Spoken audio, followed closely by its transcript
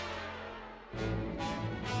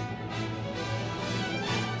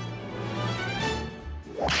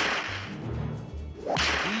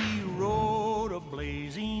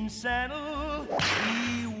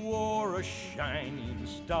shining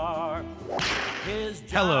star.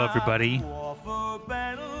 Hello, everybody.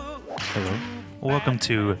 Hello. Welcome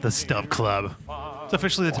to the Stub Club. It's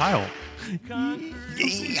officially the title.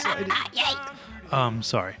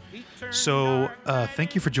 Sorry. So,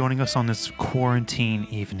 thank you for joining us on this quarantine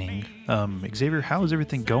evening. Xavier, how is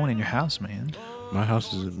everything going in your house, man? My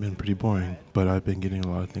house has been pretty boring, but I've been getting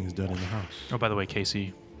a lot of things done in the house. Oh, by the way,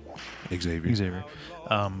 Casey. Xavier.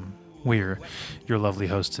 We're your lovely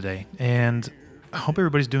host today, and I hope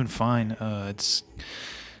everybody's doing fine.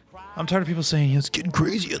 I'm tired of people saying it's getting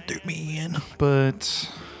crazy out there, man.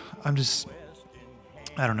 But I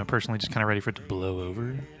don't know, personally, just kind of ready for it to blow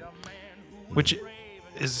over. Which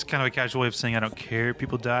is kind of a casual way of saying I don't care if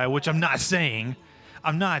people die, which I'm not saying.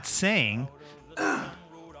 I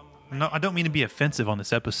don't mean to be offensive on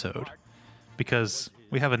this episode, because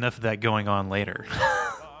we have enough of that going on later.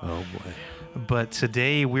 Oh, boy. But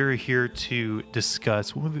today we're here to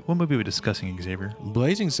discuss... What movie are we discussing, Xavier?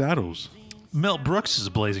 Blazing Saddles. Mel Brooks'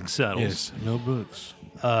 Blazing Saddles. Yes, Mel Brooks.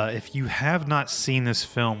 If you have not seen this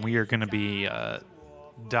film, we are going to be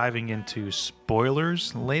diving into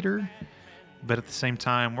spoilers later. But at the same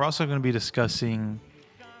time, we're also going to be discussing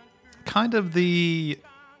kind of the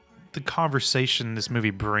conversation this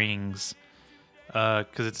movie brings.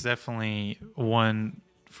 Because it's definitely one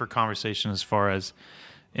for conversation as far as...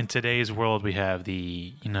 In today's world, we have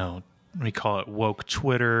we call it woke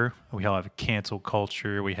Twitter. We have cancel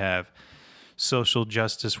culture. We have social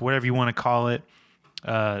justice, whatever you want to call it.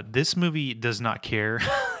 This movie does not care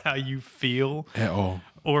how you feel At all.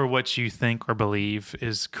 or what you think or believe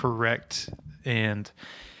is correct. And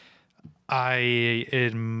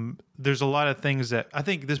there's a lot of things that I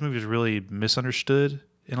think this movie is really misunderstood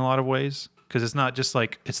in a lot of ways, because it's not just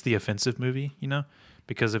like it's the offensive movie,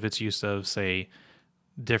 because of its use of, say,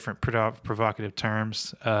 different provocative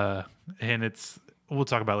terms, and we'll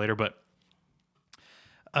talk about it later, but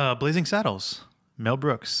Blazing Saddles, Mel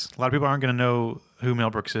Brooks. A lot of people aren't going to know who Mel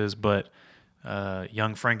Brooks is, but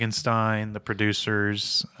Young Frankenstein, the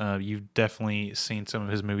producers, you've definitely seen some of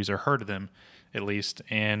his movies or heard of them at least,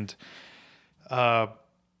 and one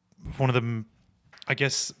of them, I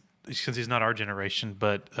guess, since he's not our generation,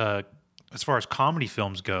 but as far as comedy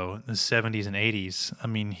films go, in the 70s and 80s, I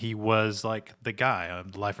mean, he was like the guy.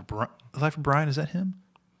 The Life of Brian, is that him?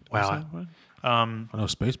 Wow. I know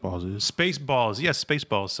Spaceballs is. Spaceballs, yes,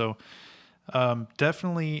 Spaceballs. So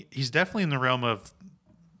he's definitely in the realm of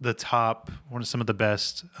the top, one of some of the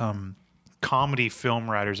best comedy film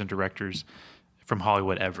writers and directors from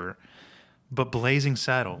Hollywood ever. But Blazing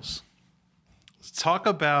Saddles, let's talk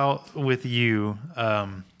about with you,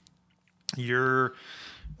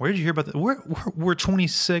 where did you hear about that? We're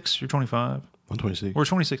 26. You're 25. I'm 26. We're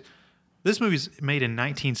 26. This movie's made in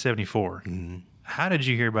 1974. Mm-hmm. How did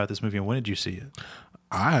you hear about this movie, and when did you see it?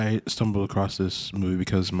 I stumbled across this movie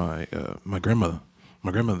because my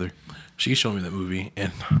grandmother, she showed me that movie,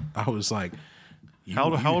 and I was like,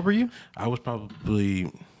 How old were you? I was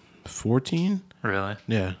probably 14. Really?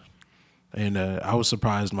 Yeah. And I was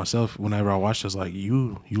surprised myself whenever I watched it. I was like,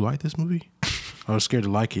 you like this movie? I was scared to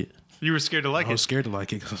like it. You were scared to like it? I was scared to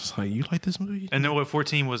like it because I was like, you like this movie? And then what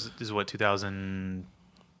 14 is what, 2000?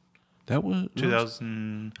 That was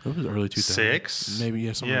 2000. That was early 2000s. 6? Maybe,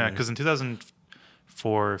 yeah. Yeah, because in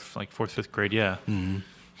 2004, like 4th, 5th grade, yeah. Mm-hmm.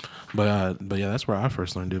 But yeah, that's where I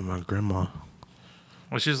first learned it with my grandma.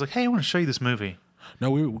 Well, she was like, hey, I want to show you this movie. No,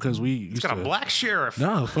 we used It's got a black sheriff.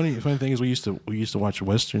 No, funny thing is we used to watch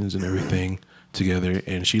westerns and everything together,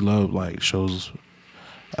 and she loved like shows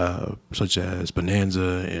such as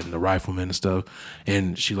Bonanza and The Rifleman and stuff,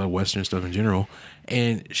 and she loved western stuff in general.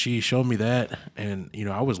 And she showed me that, and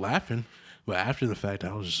I was laughing, but after the fact,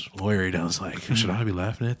 I was just worried. I was like, should I be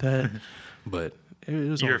laughing at that? But it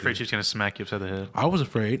was. You're afraid she's gonna smack you upside the head. I was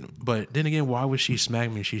afraid, but then again, why would she smack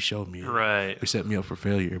me? She showed me, Right? It set me up for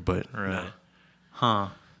failure. But Right. no. Huh.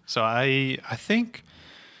 So I think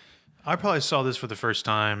I probably saw this for the first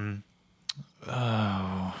time.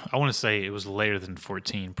 I want to say it was later than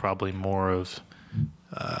 14, probably more of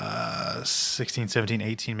 16, 17,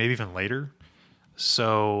 18, maybe even later.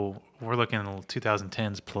 So we're looking at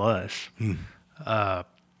 2010s plus. But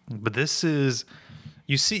this is,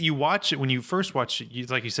 you watch it, when you first watch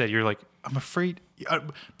it, like you said, you're like, I'm afraid.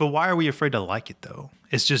 But why are we afraid to like it though?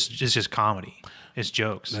 It's just comedy. It's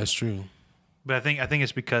jokes. That's true. But I think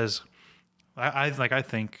it's because I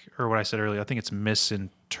think, or what I said earlier, I think it's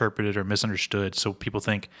misinterpreted or misunderstood. So people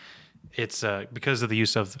think it's because of the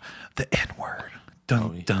use of the N-word.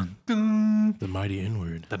 Dun, dun, dun. The mighty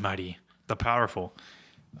N-word. The mighty, the powerful.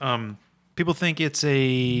 People think it's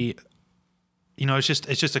a, it's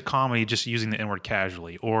just a comedy, just using the N-word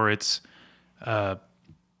casually, or it's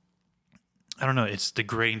I don't know, it's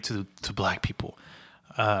degrading to black people.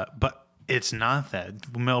 But it's not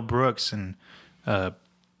that. Mel Brooks and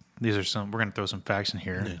these are some. We're gonna throw some facts in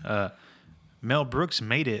here. Yeah. Mel Brooks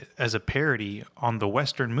made it as a parody on the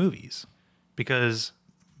Western movies because,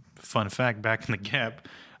 fun fact, back in the Gap,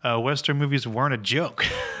 Western movies weren't a joke.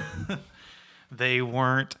 They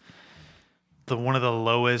weren't one of the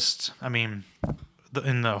lowest. I mean,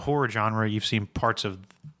 in the horror genre, you've seen parts of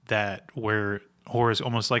that where horror is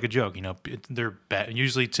almost like a joke. You know, they're bad.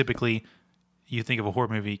 Usually, typically, you think of a horror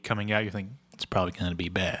movie coming out, you think it's probably going to be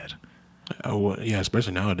bad. Oh, well, yeah,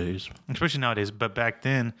 especially nowadays. But back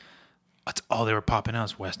then, that's all they were popping out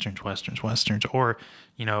is westerns, or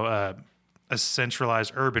you know, a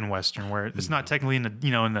centralized urban western where it's not technically in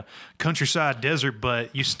the countryside desert,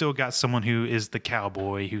 but you still got someone who is the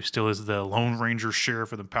cowboy, who still is the Lone Ranger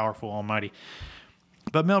sheriff of the powerful almighty.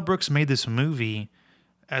 But Mel Brooks made this movie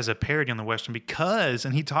as a parody on the western because,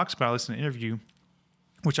 and he talks about this in an interview,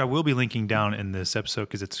 which I will be linking down in this episode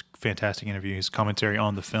because it's a fantastic interview, his commentary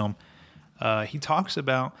on the film. He talks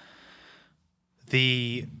about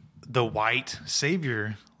the white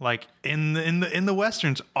savior, like in the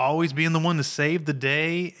westerns, always being the one to save the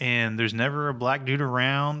day, and there's never a black dude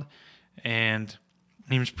around, and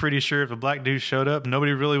he was pretty sure if a black dude showed up,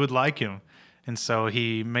 nobody really would like him, and so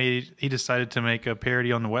he decided to make a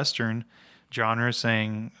parody on the western genre,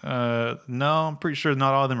 saying, "No, I'm pretty sure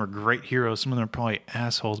not all of them are great heroes. Some of them are probably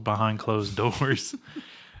assholes behind closed doors."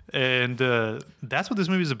 And that's what this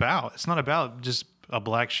movie is about. It's not about just a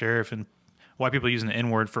black sheriff and white people using the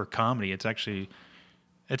N-word for comedy. It's actually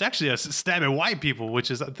a stab at white people,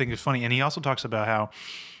 which is, I think, is funny. And he also talks about how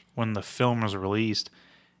when the film was released,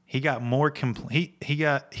 he got more he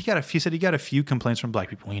said he got a few complaints from black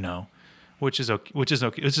people, you know, which is okay, which is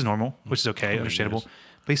normal, which is okay, understandable. Yes.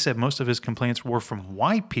 But he said most of his complaints were from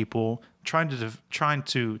white people trying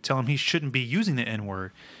to tell him he shouldn't be using the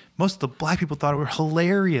N-word. Most of the black people thought it were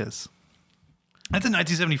hilarious. That's in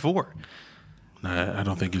 1974. I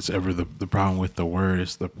don't think it's ever the problem with the word.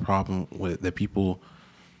 It's the problem with that people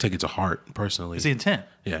take it to heart personally. It's the intent.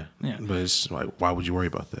 Yeah. But it's like, why would you worry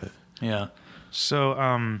about that? Yeah.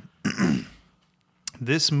 So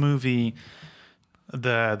this movie,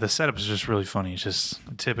 the setup is just really funny. It's just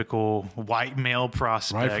a typical white male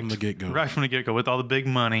prospect. Right from the get-go. With all the big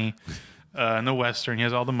money in the Western. He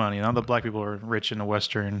has all the money. And all the black people are rich in the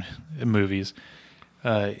Western movies.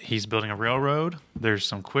 He's building a railroad. There's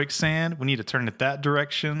some quicksand. We need to turn it that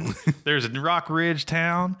direction. There's a Rock Ridge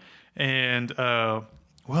town. And, how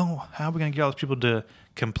are we going to get all those people to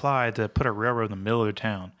comply to put a railroad in the middle of their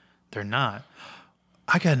town? They're not.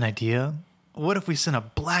 I got an idea. What if we send a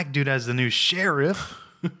black dude as the new sheriff?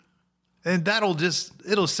 And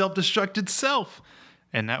it'll self-destruct itself.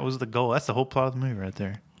 And that was the goal. That's the whole plot of the movie right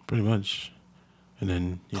there. Pretty much. And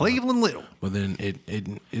then Cleveland Little. But then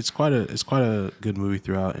it's quite a good movie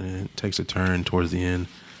throughout, and it takes a turn towards the end.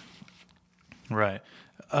 Right.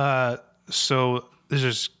 So this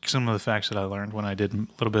is some of the facts that I learned when I did a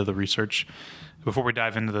little bit of the research. Before we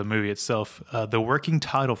dive into the movie itself, the working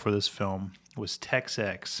title for this film was Tex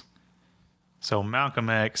X. So Malcolm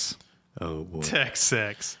X. Oh boy. Tex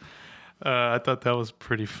X. I thought that was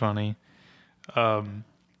pretty funny. So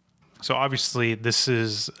obviously this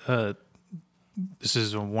is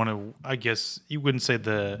one of, I guess you wouldn't say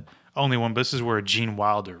the only one, but this is where Gene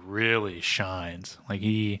Wilder really shines. Like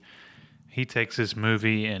he takes this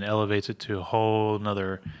movie and elevates it to a whole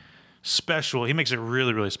nother special. He makes it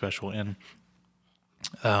really, really special. And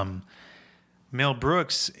Mel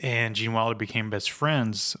Brooks and Gene Wilder became best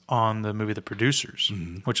friends on the movie The Producers,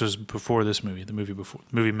 which was before this movie, the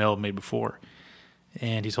movie Mel made before.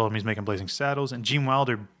 And he told him he's making Blazing Saddles. And Gene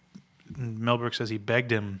Wilder, Mel Brooks says he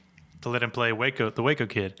begged him to let him play the Waco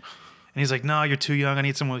Kid. And he's like, "No, you're too young. I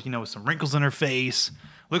need someone with, with some wrinkles in her face.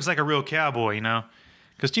 Looks like a real cowboy,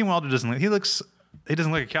 Because Gene Wilder doesn't look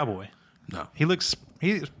like a cowboy. No. He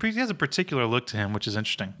has a particular look to him, which is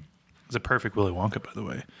interesting. He's a perfect Willy Wonka, by the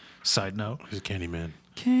way. Side note. He's a Candyman.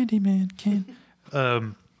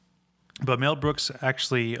 But Mel Brooks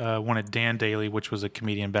actually wanted Dan Dailey, which was a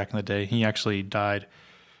comedian back in the day. He actually died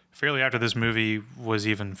fairly after this movie was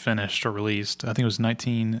even finished or released. I think it was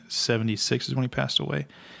 1976 is when he passed away.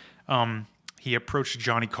 He approached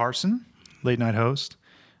Johnny Carson, late night host.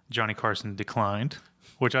 Johnny Carson declined,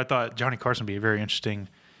 which I thought Johnny Carson would be very interesting.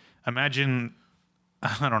 Imagine,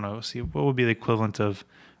 I don't know, what would be the equivalent of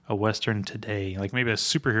a Western today? Like maybe a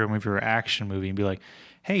superhero movie or action movie, and be like,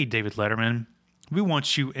 "Hey, David Letterman, we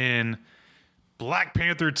want you in Black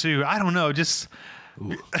Panther 2. I don't know, just..."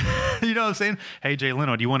 You know what I'm saying? "Hey, Jay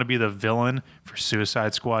Leno, do you want to be the villain for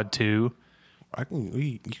Suicide Squad 2?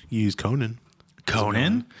 We use Conan.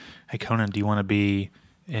 Conan? Hey Conan, do you want to be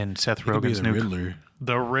in Seth He could be Rogen's the new? Riddler.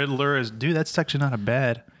 The Riddler is, dude. That's actually not a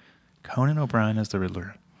bad. Conan O'Brien is the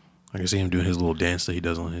Riddler. I can see him doing his little dance that he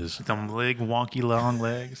does on his. Them wonky long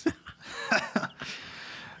legs.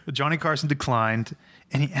 Johnny Carson declined,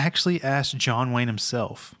 and he actually asked John Wayne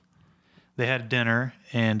himself. They had dinner,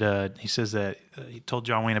 and he says that he told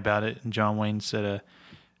John Wayne about it, and John Wayne said,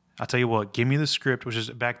 I'll tell you what, give me the script, which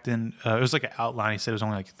is back then, it was like an outline. He said it was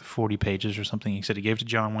only like 40 pages or something. He said he gave it to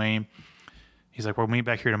John Wayne. He's like, we'll meet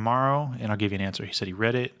back here tomorrow, and I'll give you an answer. He said he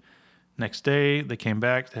read it. Next day, they came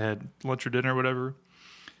back. They had lunch or dinner or whatever.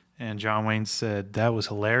 And John Wayne said, that was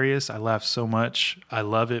hilarious. I laughed so much. I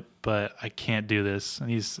love it, but I can't do this.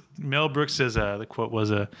 And Mel Brooks says, the quote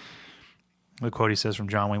he says from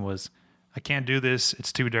John Wayne was, I can't do this.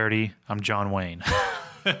 It's too dirty. I'm John Wayne.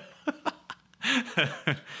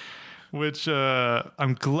 Which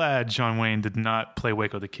I'm glad John Wayne did not play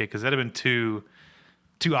Waco the Kid, because that'd have been too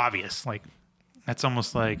obvious. Like, that's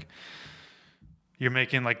almost like you're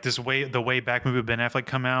making like the way back movie with Ben Affleck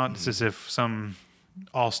come out. It's as if some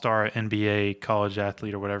all-star NBA college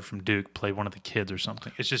athlete or whatever from Duke played one of the kids or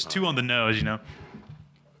something. It's just too on the nose, you know.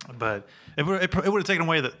 But it would have taken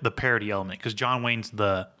away the parody element, because John Wayne's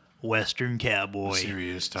the Western cowboy,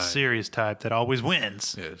 serious type that always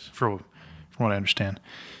wins. Yes, from what I understand.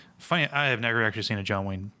 Funny, I have never actually seen a John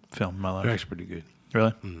Wayne film in my life. they're actually pretty good.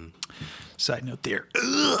 Really? Mm-hmm. Side note there.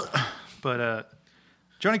 But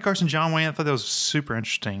Johnny Carson, John Wayne, I thought that was super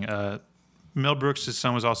interesting. Mel Brooks, his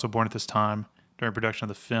son, was also born at this time during production of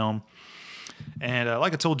the film. And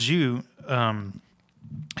like I told you,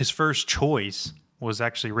 his first choice was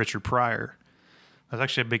actually Richard Pryor. That was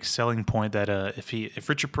actually a big selling point, that if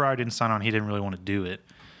Richard Pryor didn't sign on, he didn't really want to do it.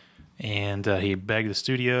 And he begged the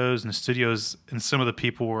studios, and some of the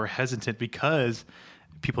people were hesitant because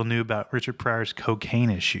people knew about Richard Pryor's cocaine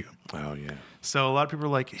issue. Oh, yeah. So a lot of people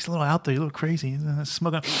were like, he's a little out there, he's a little crazy, he's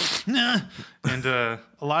smoking. And a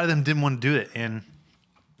lot of them didn't want to do it. And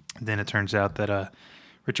then it turns out that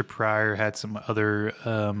Richard Pryor had some other,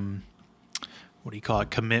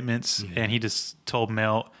 commitments. Mm-hmm. And he just told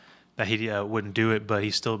Mel that he wouldn't do it, but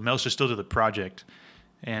Mel should still do the project.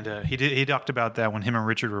 And he talked about that when him and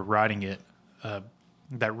Richard were writing it,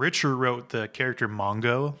 that Richard wrote the character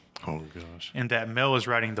Mongo. Oh, gosh. And that Mel was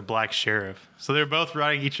writing the Black Sheriff. So they're both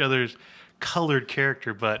writing each other's colored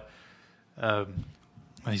character, but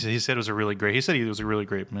he said it was a really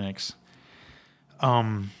great mix.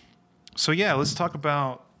 So yeah, let's talk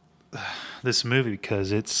about this movie,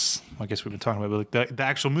 because it's, I guess we've been talking about the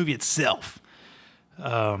actual movie itself.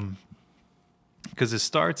 Because it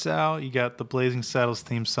starts out, you got the Blazing Saddles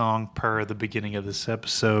theme song per the beginning of this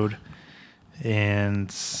episode.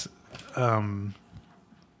 And we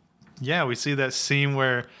see that scene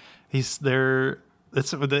where he's there.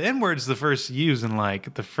 The N-word's the first used in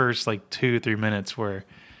like the first like 2-3 minutes, where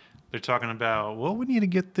they're talking about, well, we need to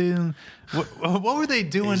get them. What were they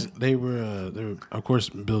doing? They were of course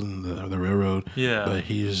building the railroad. Yeah. But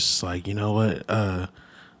he's just like, you know what?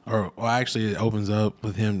 Actually, it opens up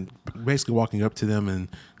with him basically walking up to them and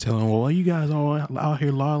telling them, well, you guys all out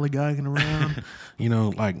here lollygagging around? You know,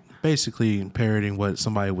 like basically parroting what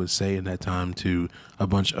somebody would say in that time to a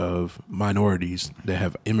bunch of minorities that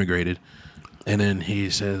have immigrated. And then he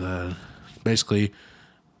said, basically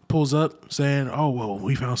pulls up saying, oh, well,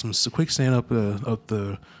 we found some quicksand up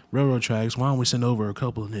the railroad tracks. Why don't we send over a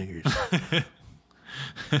couple of niggers?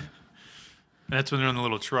 And that's when they're on the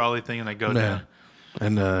little trolley thing and they go down.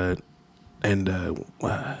 And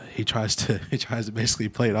he tries to basically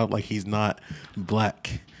play it off like he's not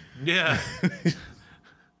black. Yeah.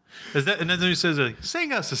 And then he says,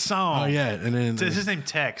 sing us a song. Oh, yeah. And then his name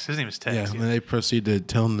Tex. His name is Tex. Yeah. And they proceed to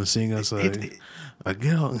tell him to sing us a good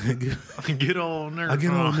old nigger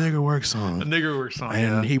work song. A nigger work song.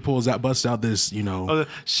 And he busts out this, you know, the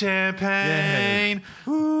champagne.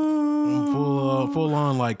 Yeah. Full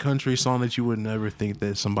on like country song that you would never think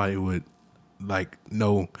that somebody would, like,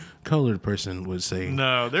 no colored person would sing.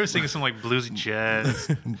 No, they were singing some like bluesy jazz.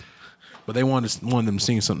 But they wanted them to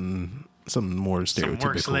sing something more stereotypical. Some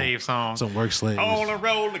work slave song. Some work slave. On the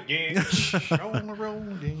roll again. On the roll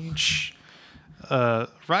again.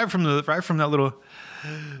 Right from that little,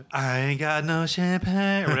 I ain't got no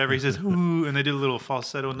champagne, or whatever he says, ooh, and they do a little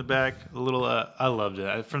falsetto in the back. A little, I loved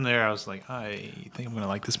it. From there, I was like, I think I'm gonna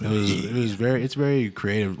like this movie. It's very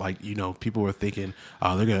creative. Like, you know, people were thinking,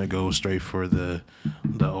 oh, they're gonna go straight for the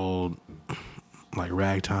old like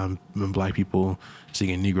ragtime black people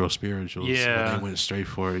singing Negro spirituals. Yeah, but they went straight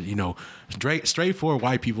for, you know, straight for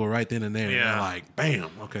white people right then and there. Yeah, and they're like, bam,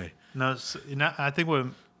 okay. No, I think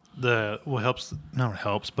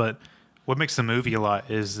what makes the movie a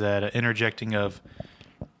lot is that interjecting of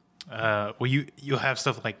Well, you'll have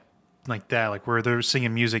stuff like that, like where they're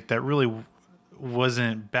singing music that really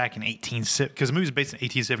wasn't back in because the movie's based in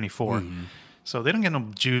 1874, so they don't get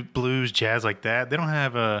no blues, jazz like that. They don't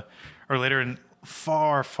have or later in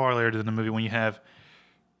far later than the movie when you have.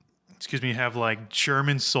 Excuse me, you have like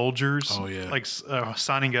German soldiers, like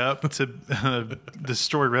signing up to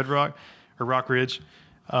destroy Red Rock or Rock Ridge,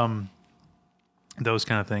 those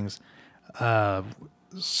kind of things.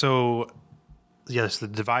 So yes, they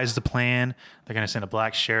devise the plan. They're going to send a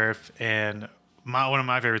black sheriff, and one of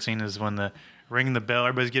my favorite scenes is when the ringing the bell.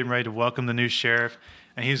 Everybody's getting ready to welcome the new sheriff,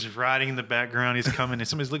 and he's riding in the background. He's coming, and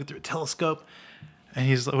somebody's looking through a telescope. And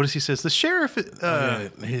he's like, what does he say? The sheriff.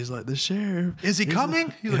 He's like, the sheriff. Is he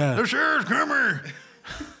coming? He's like, the sheriff's coming.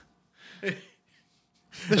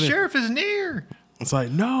 The sheriff is near. It's like,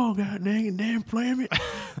 no, god dang it, damn flame it.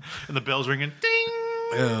 And the bell's ringing.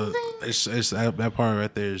 Ding. It's that part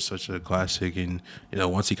right there is such a classic. And,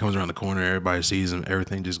 once he comes around the corner, everybody sees him.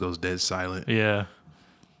 Everything just goes dead silent. Yeah.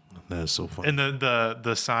 That's so funny. And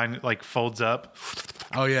the sign like folds up.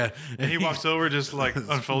 Oh yeah, and he walks over, just like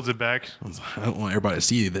unfolds it back. I don't want everybody to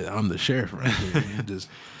see that I'm the sheriff right here. Just,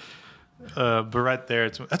 but right there,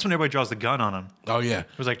 that's when everybody draws the gun on him. Oh yeah,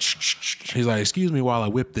 it was like shh. He's like, "Excuse me while I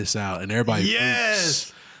whip this out," and everybody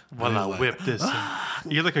yes, while I whip this.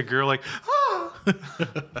 You're like a girl, like.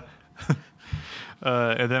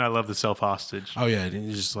 And then I love the self hostage. Oh yeah,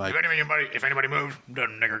 he's just like if anybody moves, the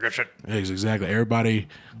nigger gets it. Exactly. Everybody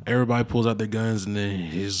pulls out their guns, and then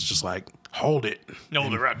he's just like, hold it.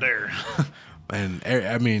 Hold it right there. And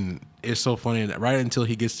I mean, it's so funny. Right until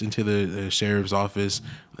he gets into the sheriff's office,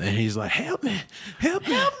 and he's like, help me.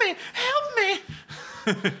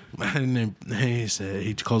 And then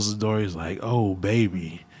he closes the door. He's like, oh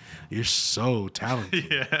baby, you're so talented.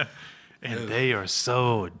 Yeah. And they are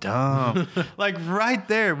so dumb. Like right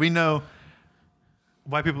there, we know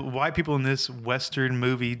white people in this Western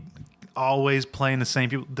movie always playing the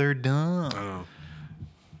same people. They're dumb.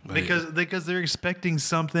 Because they're expecting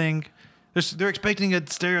something. They're expecting a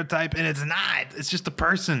stereotype, and it's not. It's just a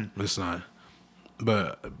person. It's not.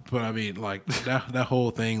 But I mean, like that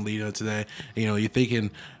whole thing leading up to that. You're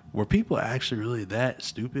thinking, were people actually really that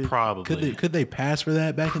stupid? Probably. Could they pass for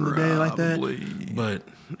that back in the day like that? But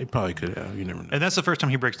they probably could have. You never know. And that's the first time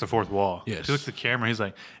he breaks the fourth wall. Yes. He looks at the camera. He's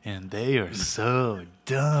like, and they are so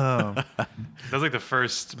dumb. That's like the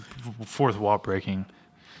first fourth wall breaking.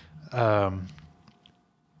 Man,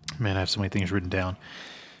 I have so many things written down.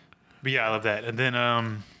 But yeah, I love that. And then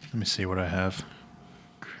let me see what I have.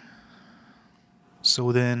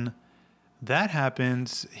 So then that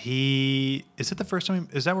happens. Is it the first time?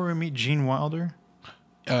 Is that where we meet Gene Wilder?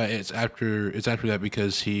 It's after that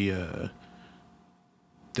because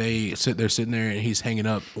they're sitting there and he's hanging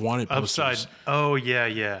up wanted posters. Upside. Oh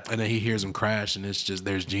yeah. And then he hears him crash, and it's just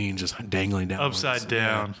there's Gene just dangling down upside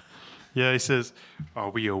down. Yeah, he says, "Are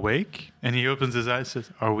we awake?" And he opens his eyes and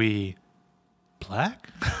says, "Are we black?"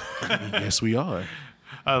 Yes, we are.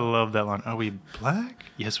 I love that line. Are we black?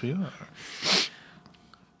 Yes, we are.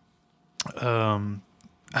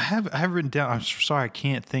 I have written down. I'm sorry, I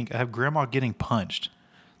can't think. I have Grandma getting punched.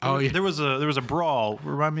 Oh yeah, there was a brawl.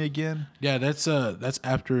 Remind me again. Yeah, that's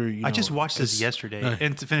after. I just watched this yesterday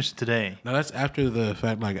and to finish it today. No, that's after the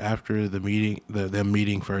fact. Like after the meeting, them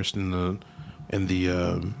meeting first in the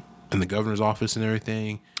governor's office and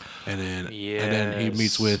everything, and then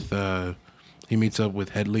he meets up with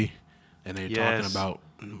Headley, and they're talking about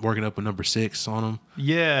working up a number 6 on him.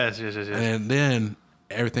 Yes. And then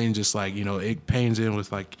everything just like it pains in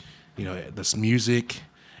with like this music.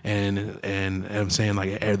 And I'm saying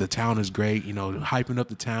like the town is great, hyping up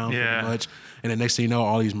the town pretty much. And the next thing you know,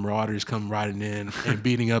 all these marauders come riding in and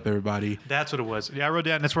beating up everybody. That's what it was. Yeah, I wrote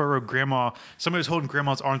down. That's where I wrote Grandma. Somebody was holding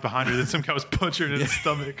Grandma's arms behind her. Then some guy was punching her in the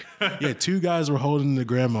stomach. Yeah, 2 guys were holding the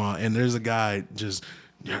grandma, and there's a guy just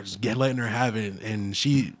letting her have it. And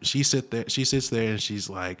she sits there, and she's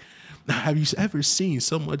like, have you ever seen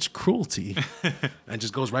so much cruelty? And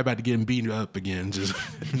just goes right back to getting beaten up again. Just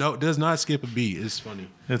does not skip a beat. It's funny.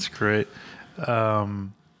 It's great.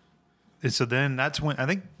 And so then that's when I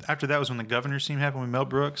think after that was when the governor scene happened with Mel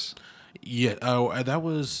Brooks. Yeah. Oh, that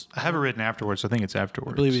was. I have it written afterwards. So I think it's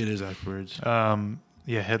afterwards. I believe it is afterwards.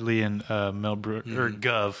 Yeah, Headley and Mel Brooks or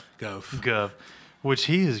Gov, which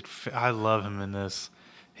I love him in this.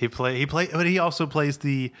 But he also plays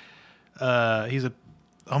the. He's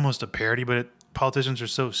almost a parody, but politicians are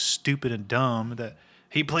so stupid and dumb that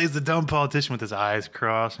he plays the dumb politician with his eyes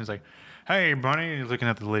crossed. And he's like, Hey, bunny. He's looking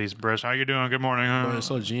at the lady's breast. How you doing? Good morning. But it's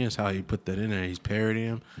so genius how he put that in there. He's parodying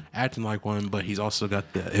him, acting like one, but he's also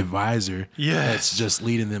got the advisor that's just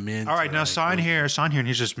leading them in. All right, now sign here. And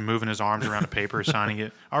he's just moving his arms around the paper, signing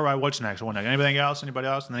it. All right, what's next? What next? Anything else? Anybody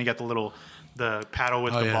else? And then you got the paddle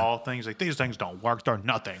with the ball thing. He's like, these things don't work. They're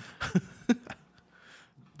nothing.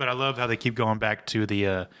 But I love how they keep going back to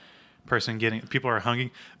the person people are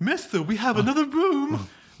hungry. Mister, we have another room.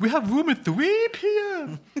 We have room at 3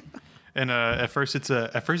 p.m. And at first it's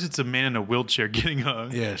a man in a wheelchair getting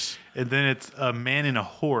hung. Yes. And then it's a man in a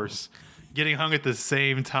horse getting hung at the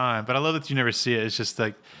same time. But I love that you never see it. It's just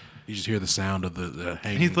like you just hear the sound of the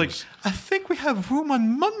hanging. And he's like, I think we have room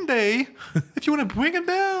on Monday if you want to bring him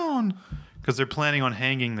down. Because they're planning on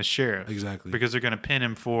hanging the sheriff. Exactly. Because they're going to pin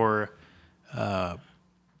him for I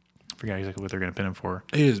forgot exactly what they're going to pin him for.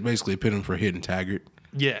 It is basically pin him for hitting Taggart.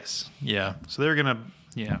 Yes. Yeah. So they're going to,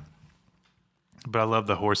 yeah. But I love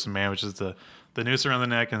the horse and man, which is the noose around the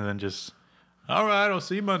neck and then just, all right, I'll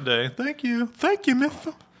see you Monday. Thank you. Thank you,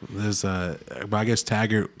 mister. There's but I guess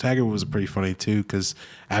Taggart was pretty funny too, because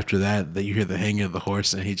after that you hear the hanging of the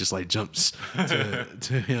horse and he just like jumps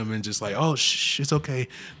to him and just like, oh, shh, it's okay.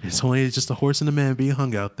 It's only just a horse and a man being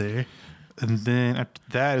hung out there. And then after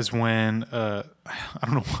that is when I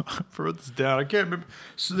don't know I wrote this down. I can't remember.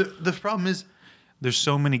 So the problem is there's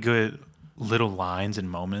so many good little lines and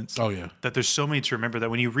moments. Oh yeah. That there's so many to remember that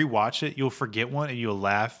when you rewatch it, you'll forget one and you'll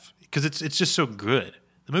laugh because it's just so good.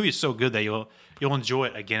 The movie is so good that you'll enjoy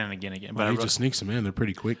it again and again and again. But he just sneaks them in. They're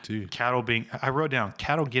pretty quick too. I wrote down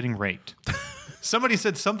cattle getting raped. Somebody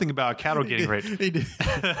said something about cattle getting raped. He did.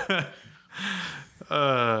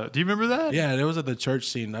 Do you remember that? Yeah, it was at the church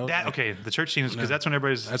scene. The church scene is because that's when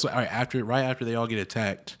everybody's. That's what, right after they all get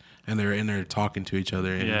attacked and they're in there talking to each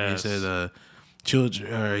other. And he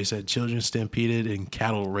said, children stampeded and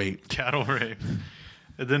cattle raped. Cattle raped.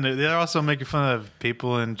 And then they're also making fun of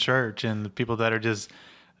people in church and the people that are just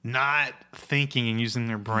not thinking and using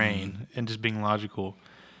their brain and just being logical.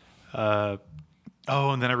 And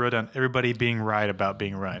then I wrote down everybody being right about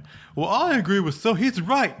being right. Well, I agree with he's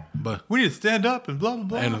right, but we need to stand up and blah blah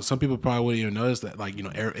blah. And some people probably wouldn't even notice that. Like,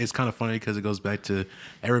 it's kind of funny because it goes back to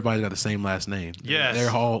everybody's got the same last name. Yes, they're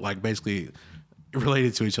all like basically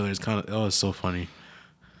related to each other. It's kind of it's so funny.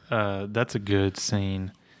 That's a good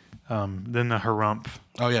scene. Then the harumph.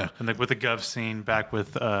 Oh yeah, and with the Gov scene back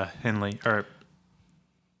with Henley or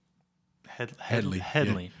Headley.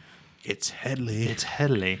 Yeah. It's Headley. It's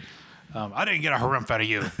Headley. I didn't get a harumph out of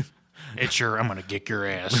you. I'm going to kick your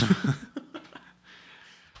ass.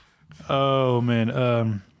 Oh,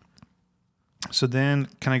 man. So then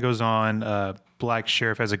kind of goes on. Black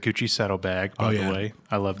Sheriff has a Gucci saddlebag, by the way.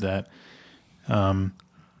 I love that. Oh,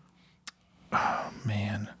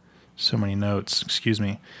 man. So many notes. Excuse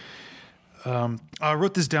me. I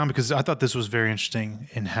wrote this down because I thought this was very interesting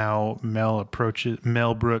in how Mel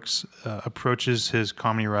Brooks approaches his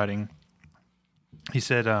comedy writing. He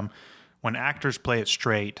said, when actors play it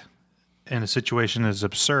straight and a situation is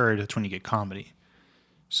absurd, that's when you get comedy.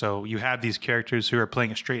 So you have these characters who are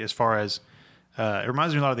playing it straight as far as, it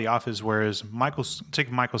reminds me a lot of The Office, whereas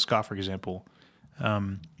take Michael Scott, for example.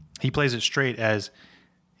 He plays it straight as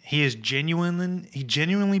he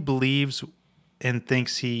genuinely believes and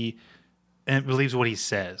thinks and believes what he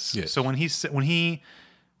says. Yes. So when he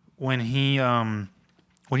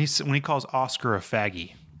calls Oscar a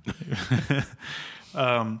faggy,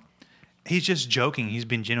 he's just joking. He's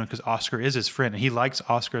being genuine because Oscar is his friend and he likes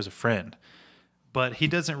Oscar as a friend, but he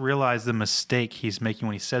doesn't realize the mistake he's making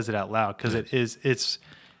when he says it out loud because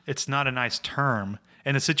it's not a nice term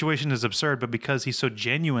and the situation is absurd. But because he's so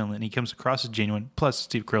genuine and he comes across as genuine, plus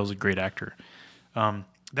Steve Carell's a great actor.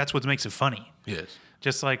 That's what makes it funny. Yes.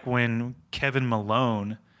 Just like when Kevin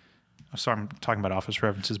Malone, I'm sorry, I'm talking about Office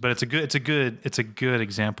references, but it's a good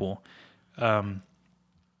example. When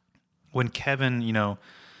Kevin,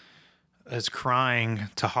 is crying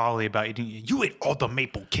to Holly about eating, you ate all the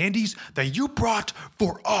maple candies that you brought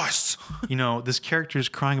for us. This character is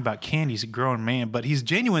crying about candy. He's a grown man, but he's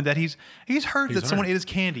genuine that he's hurt that someone ate his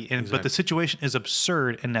candy. But the situation is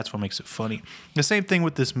absurd, and that's what makes it funny. The same thing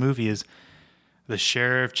with this movie is the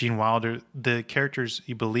sheriff, Gene Wilder, the characters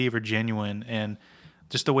you believe are genuine, and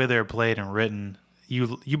just the way they're played and written,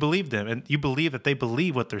 you believe them, and you believe that they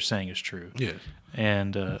believe what they're saying is true. Yes.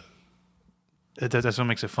 And that's what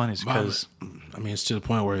makes it funny. Is because it's to the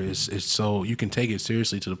point where it's so you can take it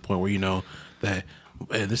seriously to the point where you know that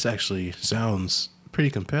this actually sounds pretty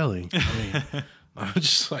compelling. I'm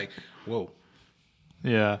just like, whoa.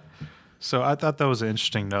 Yeah. So I thought that was an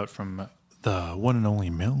interesting note from the one and only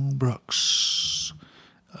Mel Brooks.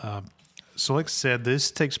 So like I said, this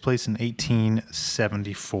takes place in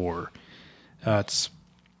 1874. It's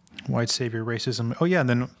white savior racism. Oh yeah,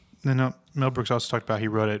 and then Mel Brooks also talked about he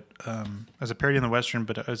wrote it as a parody on the Western,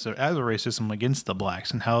 but as a racism against the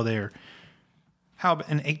blacks and how in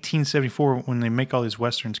 1874 when they make all these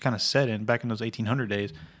Westerns kind of set in back in those 1800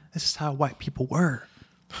 days, this is how white people were.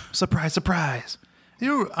 Surprise, surprise.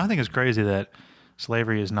 I think it's crazy that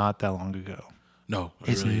slavery is not that long ago. No,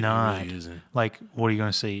 It's not. It really isn't. Like, what are you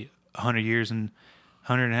going to say? 100 years and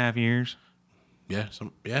 100.5 years? Yeah,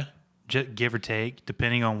 Give or take,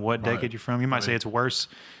 depending on what Right. decade you're from. You might say it's worse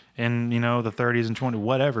in, the 30s and 20s,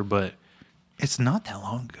 whatever, but it's not that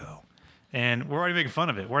long ago. And we're already making fun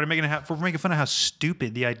of it. We're already making fun of how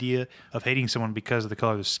stupid the idea of hating someone because of the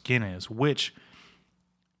color of their skin is, which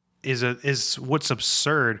is what's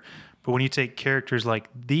absurd. But when you take characters like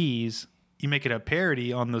these, you make it a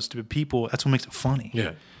parody on those stupid people. That's what makes it funny.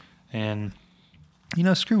 Yeah. And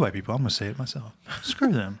screw white people. I'm gonna say it myself.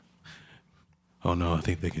 Screw them. Oh no, I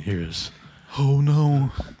think they can hear us. Oh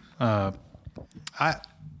no. I'm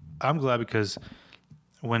glad because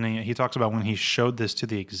when he talks about when he showed this to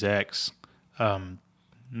the execs, some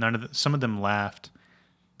of them laughed,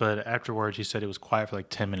 but afterwards he said it was quiet for like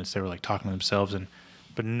 10 minutes. They were like talking to themselves,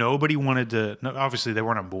 but nobody wanted to. No, obviously they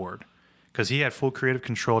weren't on board because he had full creative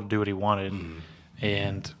control to do what he wanted,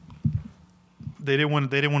 and they didn't want.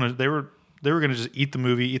 They were going to just eat the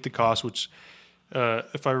movie, eat the cost, which,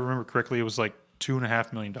 if I remember correctly, it was like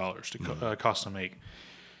 $2.5 million to cost to make.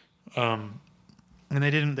 And they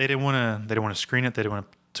didn't want to screen it. They didn't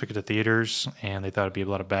want to took it to theaters, and they thought it'd be a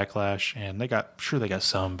lot of backlash. And they got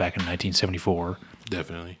some back in 1974.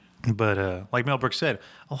 Definitely. But like Mel Brooks said,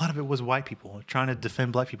 a lot of it was white people trying to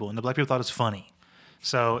defend black people, and the black people thought it was funny.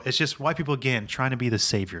 So it's just white people again trying to be the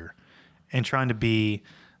savior and trying to be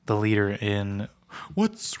the leader in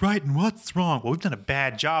what's right and what's wrong. Well, we've done a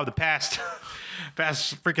bad job the past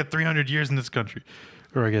freaking 300 years in this country,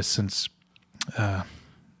 or I guess since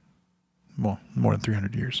more than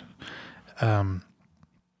 300 years.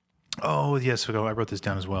 Oh yes, I wrote this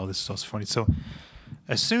down as well. This is also funny. So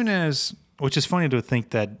which is funny to think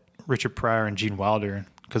that Richard Pryor and Gene Wilder,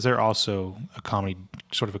 because they're also a comedy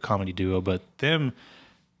duo, but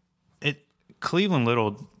Cleveland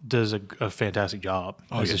Little does a fantastic job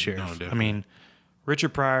as a sheriff. I mean,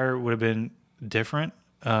 Richard Pryor would have been different,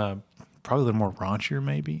 probably a little more raunchier,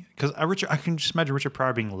 maybe. Because I can just imagine Richard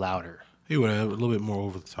Pryor being louder. He would have a little bit more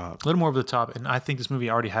over the top. A little more over the top, and I think this movie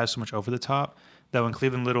already has so much over the top that when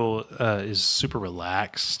Cleveland Little is super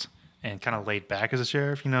relaxed and kind of laid back as a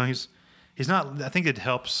sheriff, he's not. I think it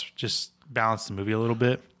helps just balance the movie a little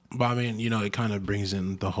bit. But I mean, it kind of brings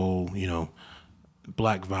in the whole,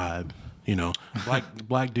 black vibe.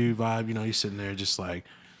 Black dude vibe. He's sitting there just like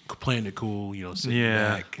playing it cool. Sitting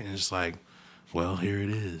back and just like, well, here it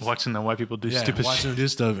is. Watching the white people do stupid shit. Watching them do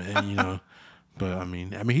stuff, and but I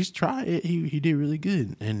mean, he's tried it. He did really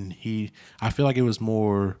good, and I feel like it was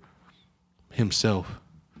more himself.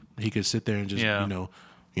 He could sit there and just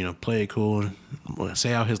play it cool and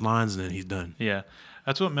say out his lines, and then he's done. Yeah,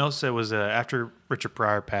 that's what Mel said was after Richard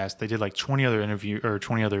Pryor passed, they did like 20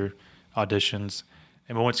 other auditions.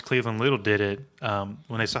 And once Cleveland Little did it,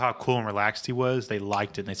 when they saw how cool and relaxed he was, they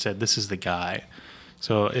liked it and they said, "This is the guy."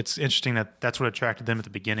 So it's interesting that's what attracted them at the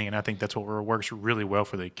beginning, and I think that's what works really well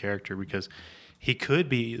for the character because he could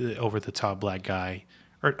be the over the top black guy,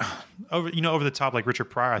 or over the top like Richard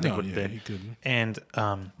Pryor. I think would have been, he could. And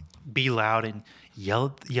be loud and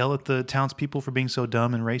yell at the townspeople for being so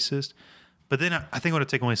dumb and racist. But then I think it would have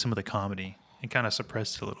taken away some of the comedy and kind of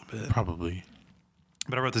suppressed it a little bit. Probably.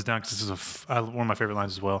 But I wrote this down because this is one of my favorite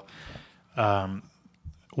lines as well. Gene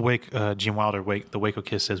Wilder, the Waco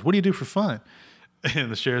Kid says, "What do you do for fun?"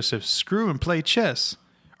 And the sheriff says, "Screw and play chess."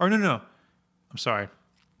 Or no. I'm sorry.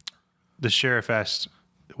 The sheriff asked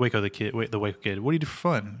the Waco Kid, "What do you do for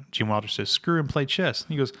fun?" Gene Wilder says, "Screw and play chess."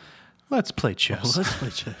 He goes, "Let's play chess." Let's play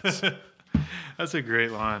chess. That's a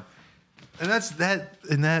great line. And that's that.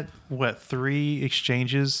 In that, what, 3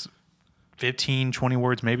 exchanges, 15, 20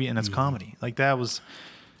 words maybe, and that's comedy. Like that was,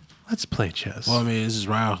 let's play chess. Well, I mean, this is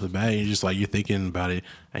right off the bat. You're just like, you're thinking about it,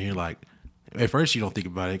 and you're like, at first you don't think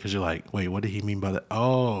about it because you're like, wait, what did he mean by that?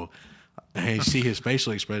 Oh, and you see his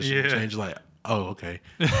facial expression change. Like, oh, okay.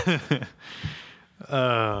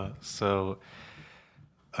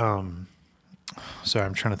 Sorry,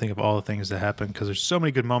 I'm trying to think of all the things that happened because there's so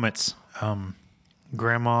many good moments.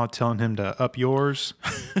 Grandma telling him to up yours.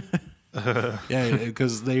 Yeah,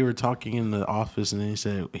 because they were talking in the office, and then he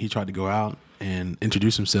said he tried to go out and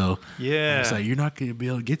introduce himself. Yeah, and it's like, you're not going to be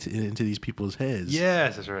able to get into these people's heads.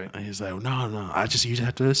 Yes, that's right. And he's like, no, you just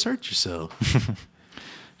have to assert yourself.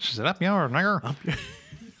 She said, "Up yours, nigger."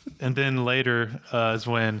 And then later is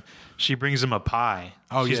when she brings him a pie.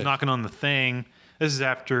 Oh, She's yeah. knocking on the thing. This is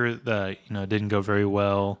after the it didn't go very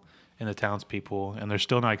well in the townspeople, and they're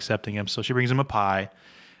still not accepting him. So she brings him a pie.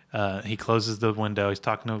 He closes the window. He's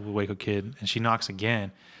talking to the Waco kid, and she knocks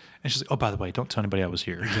again. And she's like, "Oh, by the way, don't tell anybody I was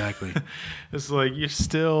here." Exactly. It's like you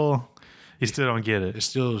still don't get it. It's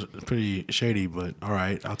still pretty shady, but all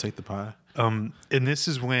right, I'll take the pie. And this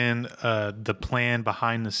is when the plan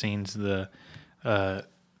behind the scenes, the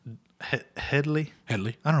Headley.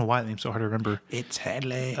 Headley. I don't know why the name's so hard to remember. It's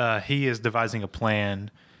Headley. He is devising a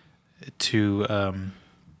plan to,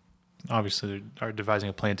 obviously, are devising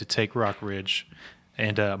a plan to take Rock Ridge.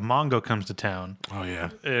 And Mongo comes to town. Oh, yeah.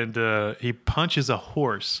 And he punches a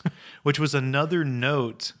horse, which was another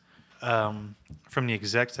note from the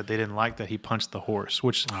execs that they didn't like that he punched the horse,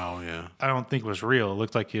 which Oh, yeah. I don't think was real. It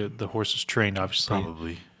looked like the horse was trained, obviously.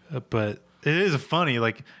 Probably. But it is funny.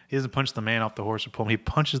 Like, he doesn't punch the man off the horse or pull him. He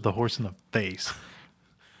punches the horse in the face.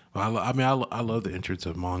 Well, I love the entrance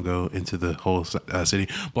of Mongo into the whole city.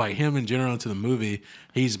 But like him in general into the movie,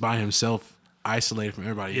 he's by himself, isolated from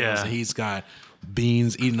everybody else. Yeah. And he's got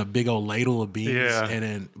beans, eating a big old ladle of beans.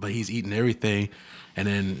 Yeah. But he's eating everything. And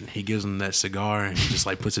then he gives him that cigar and he just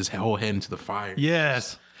like puts his whole head into the fire.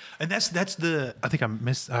 Yes. And that's the, I think I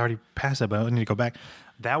already passed that, but I need to go back.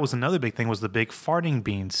 That was another big thing, was the big farting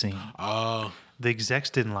bean scene. Oh. The execs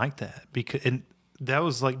didn't like that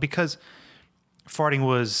because farting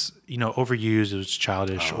was, overused, it was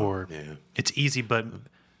childish, or yeah. it's easy, but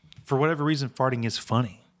for whatever reason, farting is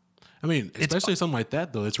funny. I mean, especially something like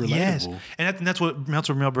that, though. It's relatable. Yes. And that's what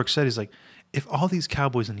Mel Brooks said. He's like, if all these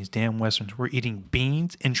cowboys in these damn westerns were eating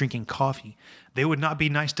beans and drinking coffee, they would not be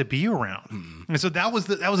nice to be around. Mm-mm. And so that was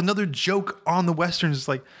another joke on the westerns. It's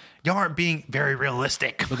like, y'all aren't being very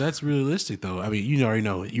realistic. But that's realistic, though. I mean, you already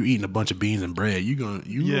know you're eating a bunch of beans and bread. You're gonna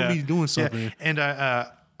be doing something. Yeah. And I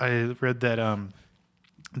read that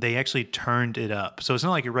they actually turned it up, so it's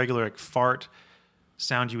not like a regular fart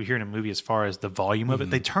sound you would hear in a movie as far as the volume of it.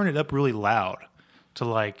 They turn it up really loud to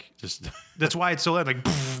like Just that's why it's so loud, like.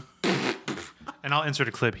 And I'll insert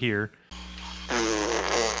a clip here.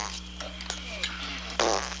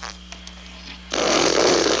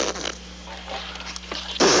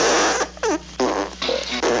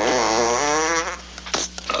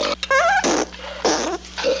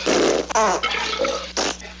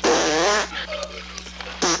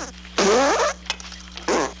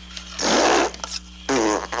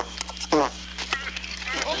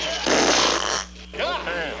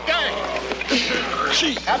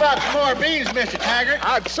 How about some more beans, Mr. Taggart?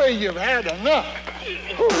 I'd say you've had enough.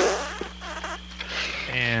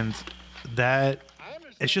 And that,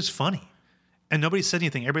 it's just funny. And nobody said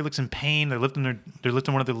anything. Everybody looks in pain. They're lifting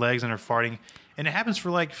one of their legs and they're farting. And it happens for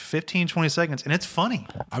like 15, 20 seconds. And it's funny.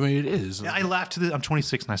 I mean, it is. I laugh I'm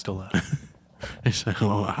 26 and I still laugh. It's like,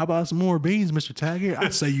 well, how about some more beans, Mr. Taggart?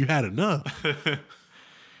 I'd say you had enough.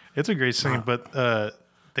 It's a great scene, but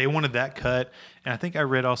they wanted that cut. And I think I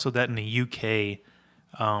read also that in the UK,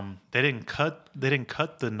 they didn't cut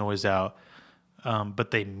the noise out,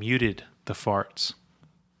 but they muted the farts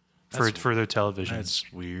for their television.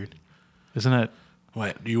 That's weird. Isn't it?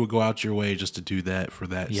 What, you would go out your way just to do that for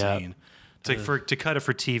that scene? To cut it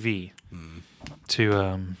for TV. To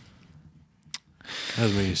That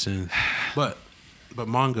doesn't make sense. But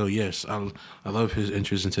Mongo, yes, I love his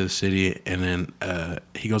interest into the city, and then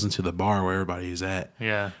he goes into the bar where everybody's at.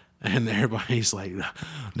 yeah. And everybody's like,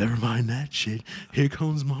 never mind that shit. Here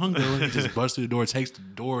comes Mongo. And he just busts through the door, takes the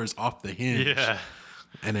doors off the hinge. Yeah.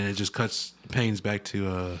 And then it just pains back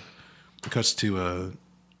to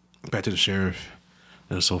the sheriff.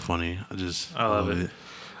 That was so funny. I love it.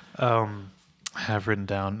 I have written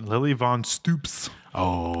down Lily Von Stoops.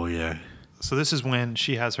 Oh, yeah. So this is when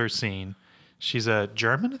she has her scene. She's a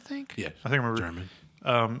German, I think. Yeah. I think I remember.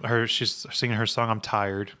 German. She's singing her song, "I'm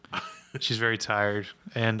Tired." She's very tired,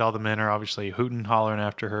 and all the men are obviously hooting, hollering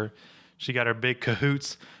after her. She got her big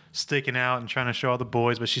cahoots sticking out and trying to show all the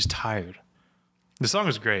boys, but she's tired. The song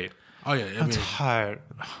is great. Oh, yeah. I I'm mean, tired.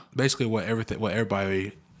 basically what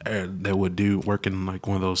everybody that would do work in like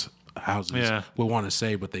one of those houses would want to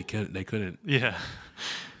say, but they couldn't. Yeah,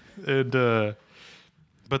 and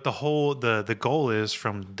but the goal is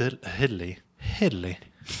from Hidley.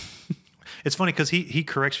 It's funny because he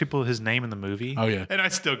corrects people his name in the movie. Oh, yeah. And I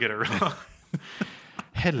still get it wrong.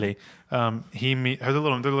 Headley. Their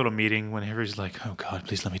little meeting when everybody's like, "Oh God,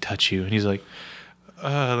 please let me touch you," and he's like,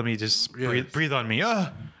 "Let me just breathe on me."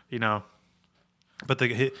 But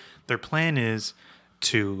their plan is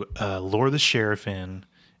to lure the sheriff in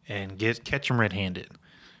and catch him red-handed,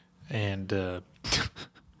 and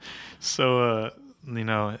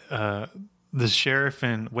the sheriff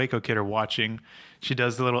and Waco Kid are watching. She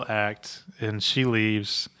does the little act, and she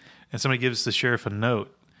leaves, and somebody gives the sheriff a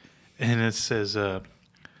note, and it says,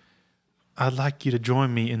 "I'd like you to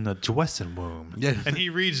join me in the dressing room." Yeah. And he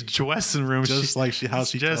reads dressing room Just like how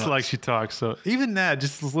she just talks. like she talks. So even that,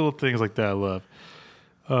 just those little things like that, I love.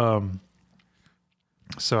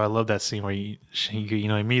 So I love that scene where he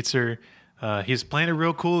meets her. He's playing it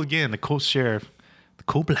real cool again. The cool sheriff, the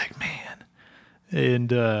cool black man,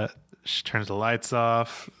 and she turns the lights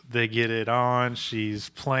off. They get it on. She's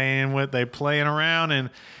playing around, and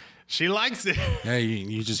she likes it. Yeah,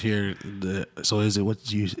 you just hear the. So is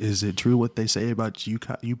it true what they say about you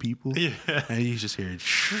people? Yeah. And you just hear.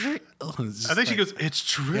 I think she goes, "It's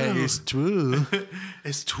true. Yeah, it's true.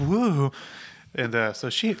 It's true." And so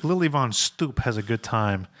Lily Von Stoop has a good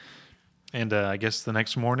time, and I guess the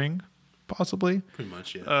next morning, possibly, Pretty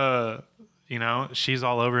much, yeah. She's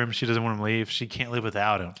all over him. She doesn't want him to leave. She can't live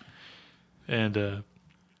without him. And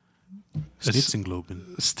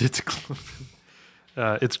Stitzengloben.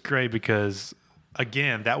 It's great because,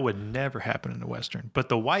 again, that would never happen in the Western. But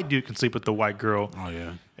the white dude can sleep with the white girl. Oh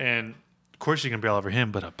yeah. And of course you can be all over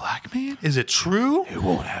him. But a black man? Is it true? It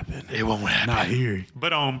won't happen. It won't happen. Not here.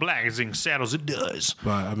 But on Blazing Saddles, it does.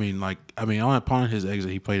 But upon his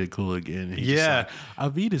exit, he played it cool again. He's Yeah. just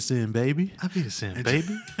like, Avita baby. I'll be the same,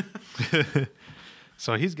 baby.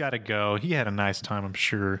 So he's got to go. He had a nice time, I'm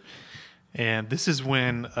sure. And this is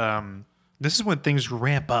when things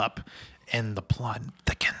ramp up and the plot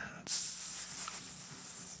thickens.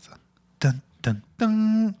 Dun dun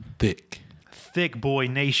dun. Thick Boy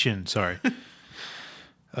Nation. Sorry.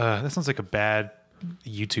 That sounds like a bad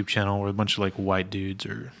YouTube channel where a bunch of like white dudes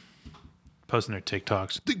are posting their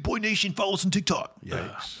TikToks. Thick Boy Nation, follow us on TikTok.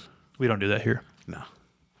 Yikes. We don't do that here. No.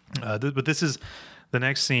 But this is the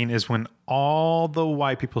next scene is when all the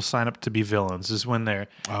white people sign up to be villains. This is when they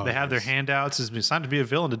have their handouts. It's been signed to be a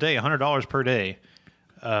villain today, $100 per day.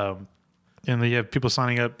 And then you have people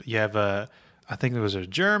signing up. You have I think there was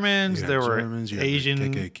Germans. There were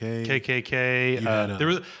Asian KKK. There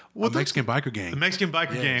was a Mexican biker gang. The Mexican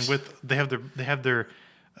biker gang with they have their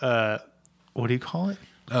what do you call it?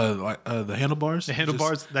 The handlebars. The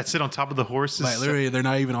handlebars that sit on top of the horses. Like literally, they're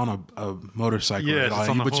not even on a motorcycle. Yeah, at all, it's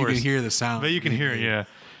on the but horse. you can hear the sound. But you can hear it, yeah.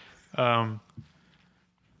 And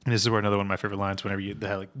this is where another one of my favorite lines. Whenever they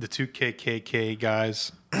have like the two KKK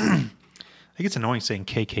guys, I think it's annoying saying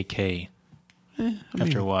KKK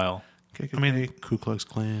after a while. KKK, Ku Klux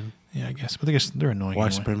Klan. Yeah, I guess, but I guess they're annoying. White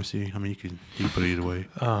anyway. supremacy. I mean, you can put it either way.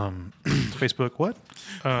 Facebook, what?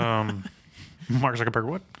 Mark Zuckerberg,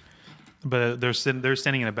 what? But they're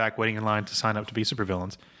standing in the back waiting in line to sign up to be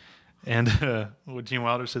supervillains. And Gene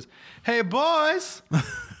Wilder says, "Hey, boys,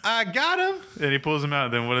 I got him." And he pulls him out.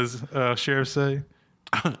 And then what does Sheriff say?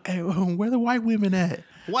 Hey, where the white women at?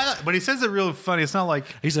 What? But he says it real funny. It's not like...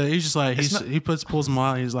 He's just like, he pulls them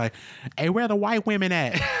out. And he's like, hey, where the white women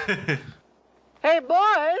at? Hey,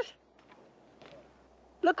 boys,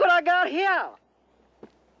 look what I got here.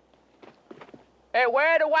 Hey,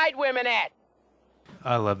 where the white women at?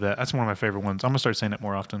 I love that. That's one of my favorite ones. I'm going to start saying it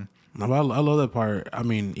more often. No, I love that part. I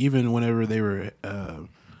mean, even whenever they were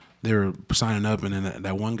signing up, and then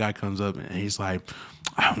that one guy comes up and he's like,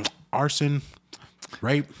 arson,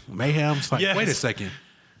 rape, mayhem. It's like, Yes. Wait a second.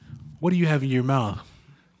 What do you have in your mouth?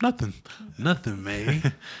 Nothing,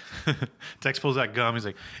 man. Tex pulls out gum. He's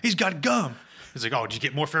like, he's got gum. He's like, oh, did you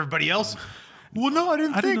get more for everybody else? Well, no, I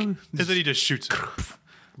didn't think. know. And then he just shoots it.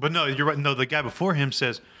 But no, you're right. No, the guy before him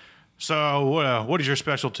says, so what is your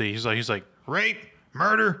specialty? He's like, rape,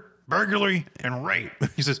 murder, burglary, and rape.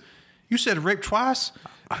 He says, you said rape twice?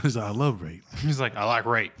 I was like, I love rape. He's like, I like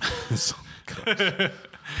rape.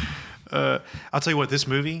 I'll tell you what, this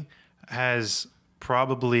movie has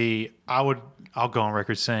probably, I'll go on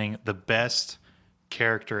record saying the best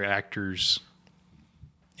character actors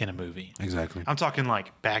in a movie. Exactly. I'm talking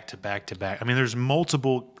like back to back to back. I mean, there's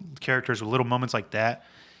multiple characters with little moments like that,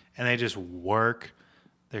 and they just work.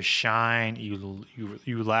 They shine. You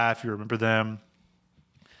laugh. You remember them.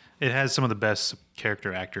 It has some of the best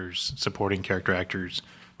character actors, supporting character actors,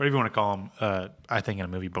 whatever you want to call them. I think in a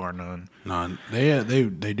movie, bar none. No,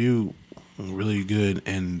 they do really good,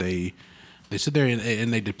 and they sit there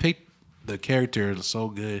and they depict the character so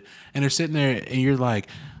good, and they're sitting there, and you're like,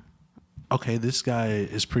 okay, this guy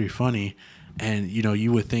is pretty funny, and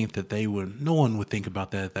you would think that no one would think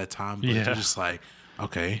about that at that time, but Yeah. you're just like,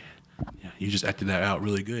 okay, yeah, you just acted that out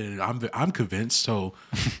really good, and I'm convinced. So,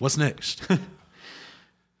 what's next?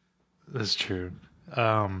 That's true.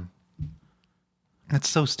 That's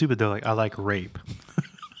so stupid though. Like, I like rape.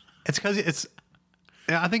 It's because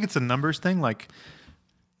I think it's a numbers thing. Like,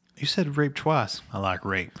 you said rape twice. I like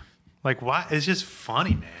rape. Like, why? It's just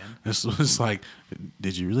funny, man. It's like,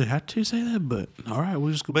 did you really have to say that? But all right,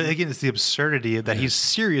 we'll just go. But again, it's the absurdity that he's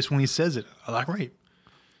serious when he says it. I like rape.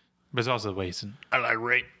 But it's also the way he's I like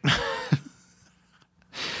rape.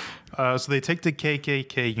 So they take the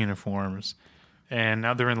KKK uniforms, and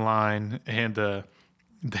now they're in line, and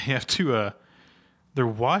they have to.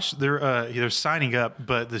 They're signing up,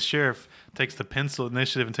 but the sheriff takes the pencil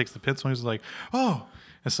initiative and takes the pencil. And he's like, oh,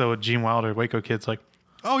 and so Gene Wilder, Waco Kid's like,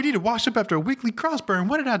 oh, you need to wash up after a weekly cross burn.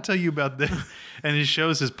 What did I tell you about that? And he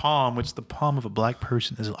shows his palm, which the palm of a black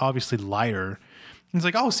person is obviously lighter. He's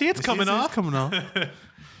like, oh, see, it's coming off. It's coming off.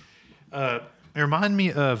 It reminded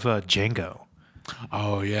me of Django.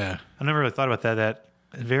 Oh yeah, I never really thought about that.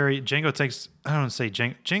 Django takes. I don't want to say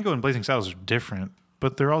Django and Blazing Saddles are different,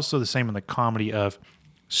 but they're also the same in the comedy of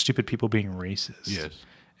stupid people being racist. Yes,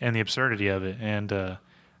 and the absurdity of it. And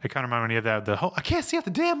it kind of reminded me of that. The whole I can't see out the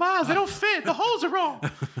damn eyes; they don't fit. The holes are wrong,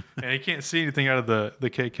 and you can't see anything out of the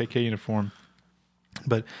KKK uniform.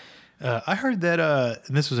 But I heard that,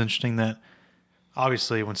 and this was interesting, that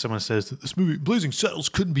obviously when someone says that this movie Blazing Saddles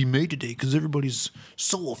couldn't be made today because everybody's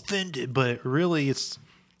so offended, but really it's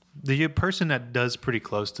the person that does pretty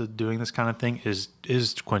close to doing this kind of thing is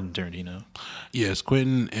Quentin Tarantino. Yes,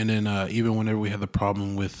 Quentin, and then even whenever we had the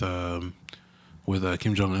problem with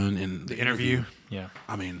Kim Jong-un in the interview, yeah,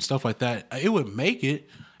 I mean stuff like that, it would make it.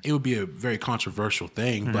 It would be a very controversial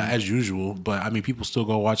thing, but as usual. But I mean, people still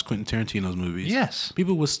go watch Quentin Tarantino's movies. Yes,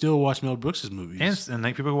 people would still watch Mel Brooks' movies, and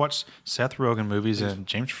like people watch Seth Rogen movies and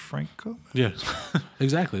James Franco. Yes,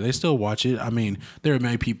 exactly. They still watch it. I mean, there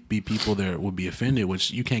may be people that would be offended, which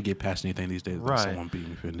you can't get past anything these days without someone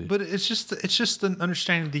being offended. But it's just an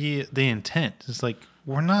understanding the intent. It's like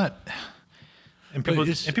we're not. And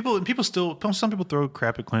people still, some people throw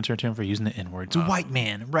crap at Quentin Tarantino for using the N-word. It's a white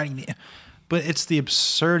man writing the. But it's the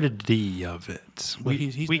absurdity of it.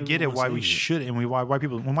 We get it why we should, and when white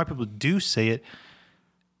people do say it,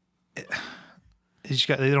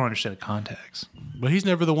 they don't understand the context. But he's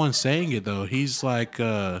never the one saying it though. He's like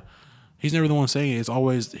he's never the one saying it. It's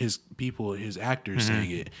always his people, his actors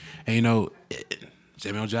saying it. And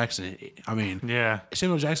Samuel Jackson. I mean,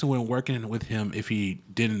 Samuel Jackson wouldn't working with him if he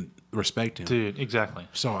didn't respect him, dude. Exactly.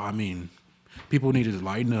 So I mean, people need to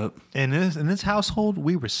lighten up. In this household,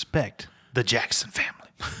 we respect the Jackson family,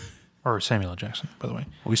 or Samuel L. Jackson, by the way.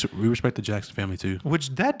 We respect the Jackson family too.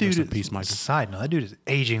 Which that dude is. Peace, Michael. Side note: that dude is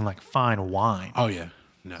aging like fine wine. Oh yeah.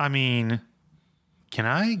 No. I mean, can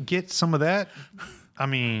I get some of that? I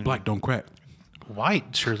mean, black don't crack.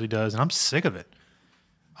 White surely does, and I'm sick of it.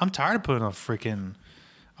 I'm tired of putting on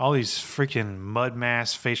all these freaking mud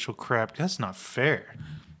mask facial crap. That's not fair.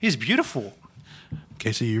 He's beautiful.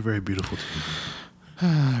 Casey, you're very beautiful too.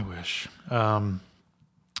 I wish.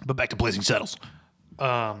 But back to Blazing Saddles.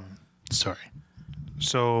 Sorry.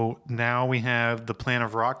 So now we have the plan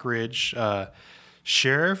of Rock Ridge.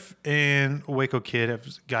 Sheriff and Waco Kid have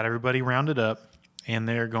got everybody rounded up, and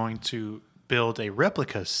they're going to build a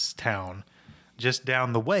replica town just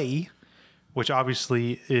down the way, which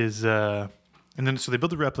obviously is. And then so they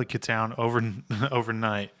build the replica town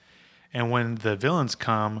overnight, and when the villains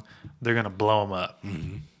come, they're gonna blow them up.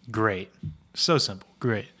 Mm-hmm. Great, so simple,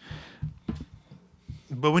 great.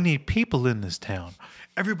 But we need people in this town.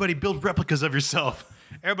 Everybody build replicas of yourself.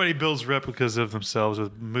 Everybody builds replicas of themselves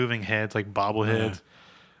with moving heads like bobbleheads.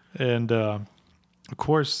 Yeah. And, of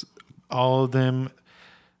course, all the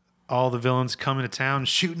villains come into town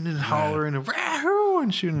shooting and hollering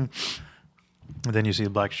and shooting. And then you see the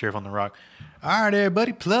black sheriff on the rock. All right,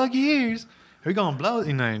 everybody, plug your ears. We're going to blow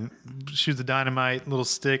it. Shoots the dynamite little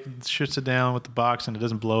stick, shoots it down with the box, and it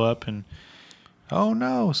doesn't blow up. And, oh,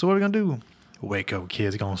 no. So what are we going to do? Waco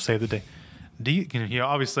Kid's gonna save the day.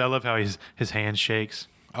 Obviously I love how his hand shakes.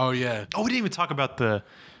 Oh yeah. Oh, we didn't even talk about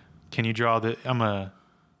can you draw I'm gonna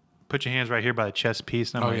put your hands right here by the chest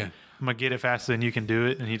piece, and I'm gonna get it faster than you can do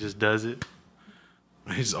it, and he just does it.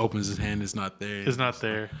 He just opens his hand, it's not there. It's not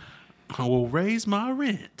there. I will raise my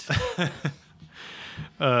rent.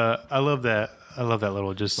 I love that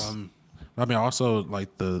little just I mean also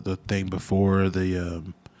like the thing before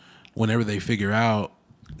whenever they figure out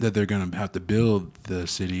that they're going to have to build the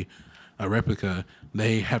city, a replica,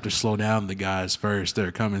 they have to slow down the guys first.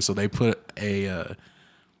 They're coming. So they put a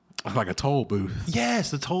toll booth. Yes,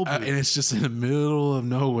 the toll booth. And it's just in the middle of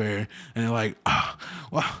nowhere. And they're like,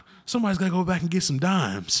 somebody's got to go back and get some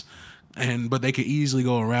dimes. But they could easily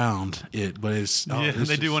go around it. But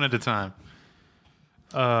they do one at a time.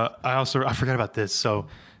 I forgot about this. So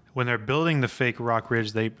when they're building the fake Rock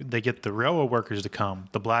Ridge, they get the railroad workers to come.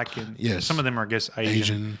 The black and some of them are, I guess,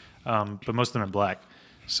 Asian. But most of them are black.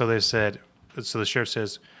 So the sheriff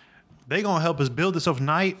says, they gonna help us build this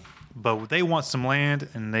overnight. but they want some land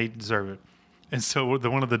and they deserve it. And so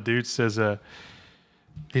one of the dudes says,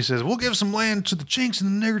 he says, we'll give some land to the Chinks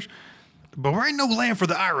and the niggers, but there ain't no land for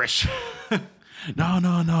the Irish.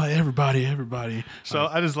 No, everybody. So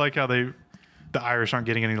I just like how the Irish aren't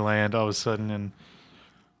getting any land all of a sudden.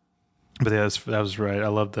 But yeah, that was right. I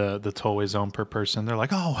love the tollway zone per person. They're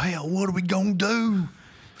like, oh hell, what are we gonna do?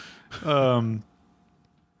 And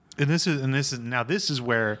this is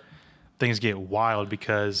where things get wild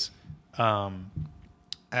because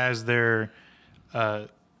as they're the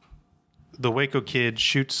Waco kid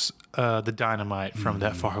shoots the dynamite from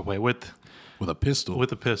that far away with a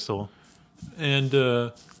pistol. And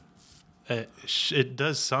it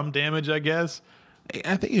does some damage, I guess.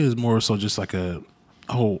 I think it was more so just like a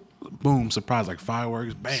whole boom surprise, like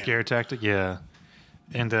fireworks, bam. Scare tactic, yeah.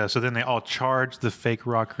 And so then they all charge the fake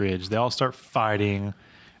rock ridge. They all start fighting.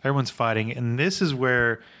 Everyone's fighting, and this is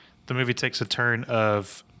where the movie takes a turn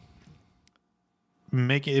of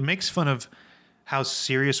it makes fun of how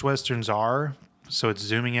serious westerns are. So it's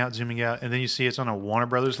zooming out, and then you see it's on a Warner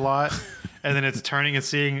Brothers lot, and then it's turning and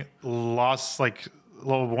seeing lost, like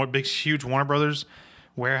little big, huge Warner Brothers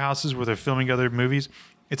warehouses where they're filming other movies.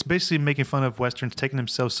 It's basically making fun of westerns, taking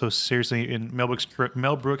themselves so seriously. And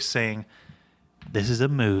Mel Brooks saying, "This is a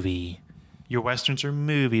movie. Your westerns are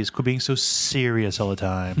movies. Quit being so serious all the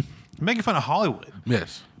time." Making fun of Hollywood.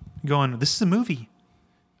 Yes. Going, this is a movie,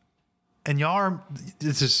 and y'all are.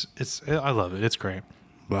 I love it. It's great.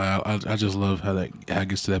 But I just love how it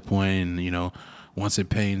gets to that point, and once it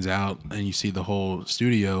pans out and you see the whole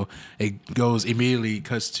studio, it goes immediately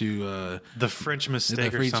cuts to the French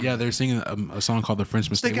Mistake or something. Yeah, they're singing a song called "The French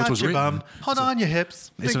Mistake," which was your written. Bum. Hold on, your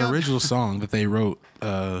hips. It's an original song that they wrote,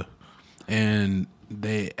 and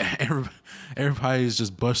everybody's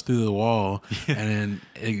just bust through the wall, and then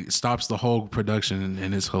it stops the whole production,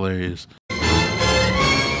 and it's hilarious.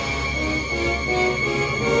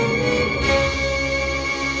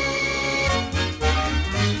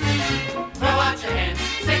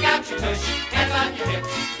 Hands on your hips,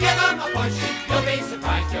 give them a push. You'll be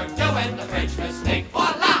surprised you're doing the French Mistake.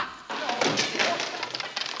 Voila!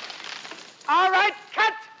 All right,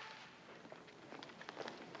 cut!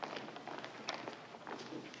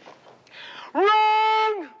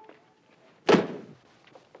 Wrong!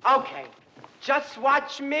 Okay, just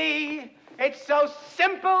watch me. It's so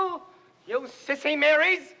simple, you sissy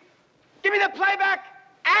Marys. Give me the playback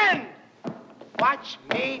and watch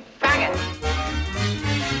me fang it.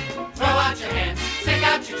 Throw out your hands, stick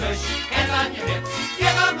out your tush, hands on your hips,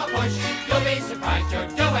 give them a push. You'll be surprised you're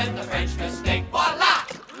doing the French Mistake. Voila!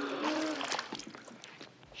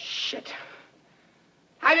 Shit.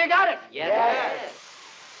 Have you got it? Yes.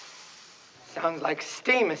 Sounds like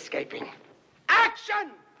steam escaping. Action!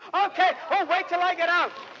 Okay. Oh, wait till I get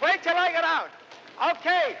out.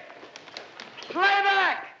 Okay.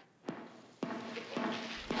 Playback!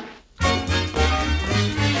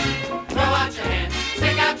 Throw out your hands,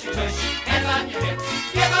 stick out your tush, hands on your hips,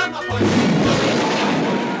 give them a push.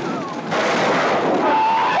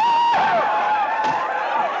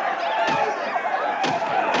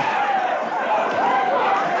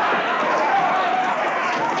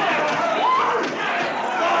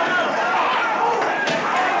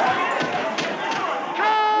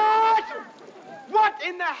 Cut! What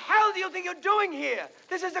in the hell do you think you're doing here?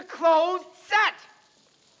 This is a closed set.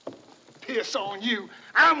 Piss on you.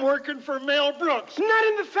 I'm working for Mel Brooks. Not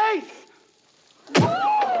in the face.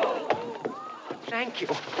 Thank you.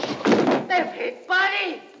 That's it,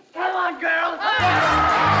 buddy. Come on, girl.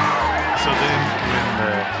 So then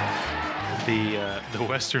when the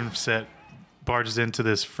Western set barges into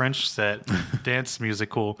this French set dance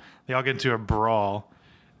musical, they all get into a brawl.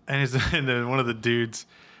 And then one of the dudes,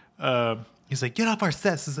 he's like, "Get off our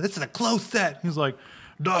set. This is a closed set." He's like,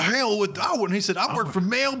 "The hell with that one." He said, "I work for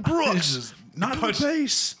Mel Brooks." Not in the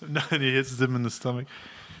face. No, and he hits him in the stomach.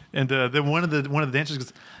 And then one of the dancers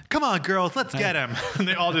goes, "Come on, girls, let's get him." And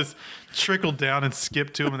they all just trickle down and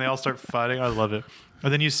skip to him, and they all start fighting. I love it.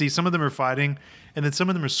 And then you see some of them are fighting, and then some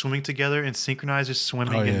of them are swimming together and synchronized, just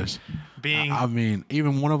swimming. Oh, yes. And being. I mean,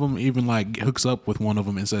 even one of them like hooks up with one of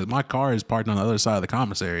them and says, "My car is parked on the other side of the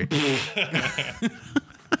commissary."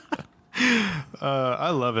 I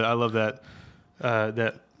love it. I love that.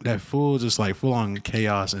 That full on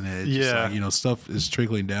chaos in it. Yeah. Just like, stuff is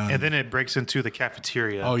trickling down. And then it breaks into the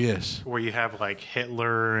cafeteria. Oh, yes. Where you have like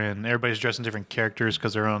Hitler and everybody's dressed in different characters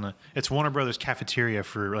because they're on it's Warner Brothers cafeteria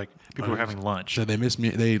for like people who are having lunch. So they miss me.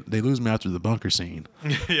 They lose me after the bunker scene.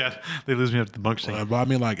 Yeah, they lose me after the bunker scene. But I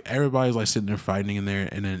mean, like, everybody's like sitting there fighting in there,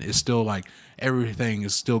 and then it's still like everything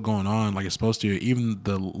is still going on like it's supposed to. Even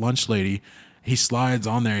the lunch lady he slides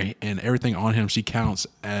on there, and everything on him she counts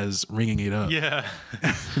as ringing it up. Yeah.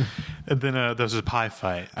 And then there's a pie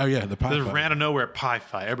fight. Oh yeah, the pie There's a fight. random nowhere pie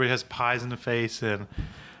fight. Everybody has pies in the face, and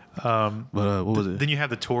But what was it? then you have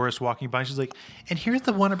the tourist walking by. And she's like, "And here's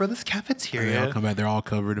the Warner Brothers They cafeteria." all come back. They're all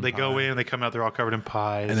covered in They pie. go in, they come out, they're all covered in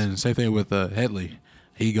pies. And then same thing with Headley.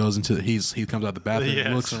 He goes into he comes out the bathroom,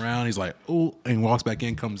 Yes. looks around, he's like, "Ooh," and walks back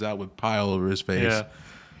in, comes out with pie all over his face. yeah.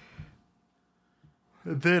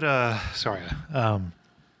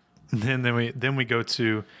 Then then we go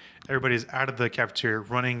to everybody's out of the cafeteria,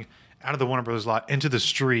 running out of the Warner Brothers lot into the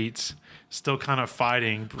streets, still kind of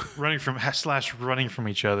fighting, running from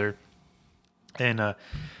each other. And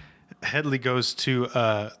Headley goes to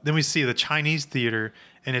then we see the Chinese theater,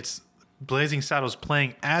 and it's Blazing Saddles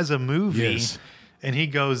playing as a movie. Yes. And he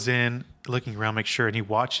goes in looking around, make sure, and he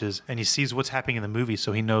watches and he sees what's happening in the movie,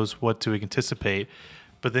 so he knows what to anticipate.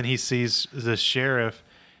 But then he sees the sheriff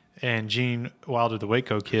and Gene Wilder, the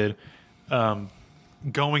Waco kid,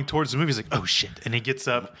 going towards the movie. He's like, "Oh shit!" And he gets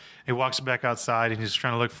up, he walks back outside, and he's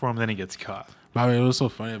trying to look for him. Then he gets caught. But I mean, what's so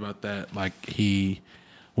funny about that? Like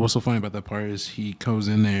what's so funny about that part is he comes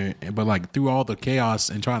in there, but like through all the chaos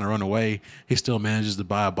and trying to run away, he still manages to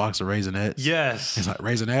buy a box of Raisinets. Yes, He's like,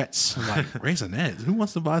 "Raisinets?" I'm like, "Raisinets? Who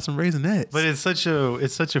wants to buy some Raisinets?" but it's such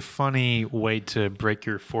a funny way to break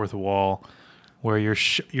your fourth wall, where you're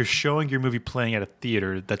showing your movie playing at a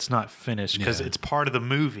theater that's not finished because Yeah. it's part of the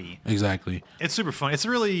movie. Exactly. It's super fun. It's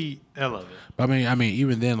really, I love it. But I mean,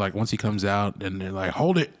 even then, like once he comes out and they're like,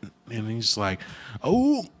 "Hold it," and he's like,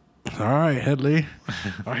 "Oh, all right, Headley,"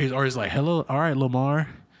 or he's like, "Hello, all right, Lamar,"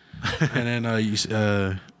 and then and he's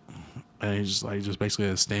just basically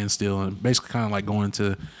at a standstill and basically kind of like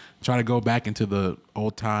trying to go back into the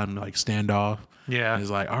old time like standoff. Yeah. And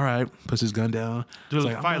he's like, "All right," puts his gun down. We'll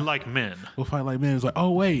He's like, fight like men. We'll fight like men. He's like,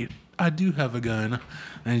 "Oh wait, I do have a gun,"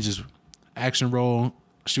 and he just action roll,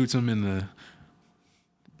 shoots him in the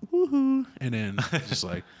woohoo, and then just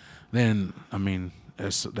like, then I mean,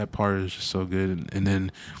 that part is just so good, and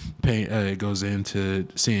then it goes into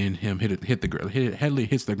seeing him hit the ground. Headley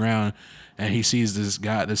hits the ground, and he sees this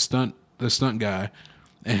guy, the stunt guy,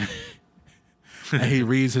 and. And he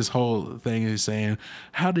reads his whole thing and he's saying,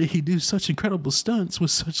 "How did he do such incredible stunts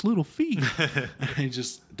with such little feet?" And he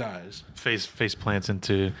just dies. Face plants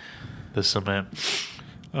into the cement.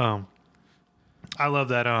 I love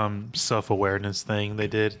that self-awareness thing they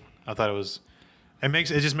did. I thought it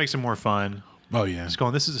just makes it more fun. Oh yeah. Just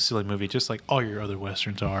going, this is a silly movie, just like all your other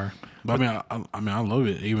westerns are. But I mean, I love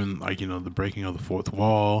it. Even like the breaking of the fourth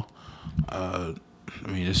wall. I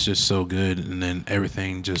mean, it's just so good, and then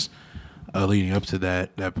everything just leading up to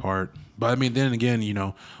that part. But I mean, then again,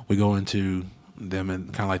 we go into them and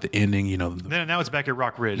kind of like the ending. Then now it's back at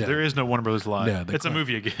Rock Ridge. Yeah. There is no Warner Brothers Live. Yeah, it's a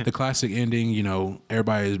movie again. The classic ending.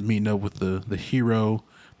 Everybody is meeting up with the hero,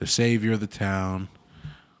 the savior of the town.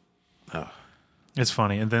 It's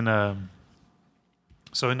funny, and then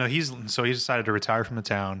so he decided to retire from the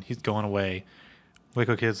town. He's going away.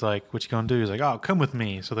 Waco Kid's like, "What you gonna do?" He's like, "Oh, come with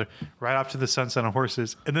me." So they're right off to the sunset on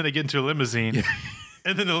horses, and then they get into a limousine,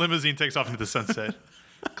 and then the limousine takes off into the sunset.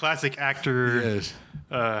 Classic actor, Yes.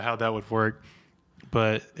 How that would work.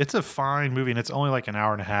 But it's a fine movie, and it's only like an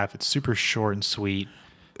hour and a half. It's super short and sweet.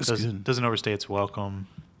 Good. Doesn't overstay its welcome.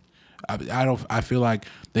 I feel like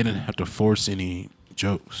they didn't have to force any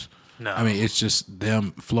jokes. No. I mean, it's just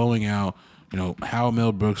them flowing out. How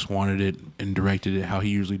Mel Brooks wanted it and directed it, how he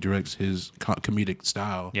usually directs his comedic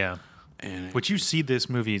style. Yeah. And But you see this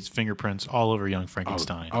movie's fingerprints all over Young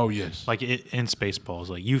Frankenstein. Oh yes. Like in Spaceballs.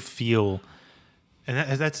 Like you feel,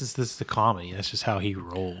 and that's just the comedy. That's just how he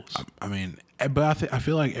rolls. I mean, but I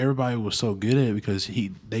feel like everybody was so good at it because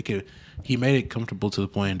he made it comfortable to the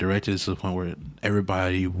point and directed it to the point where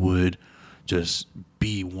everybody would just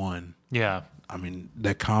be one. Yeah. I mean,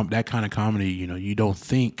 that kind of comedy, you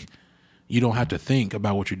don't have to think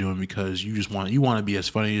about what you're doing because you want to be as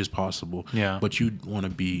funny as possible. Yeah. But you want to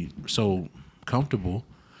be so comfortable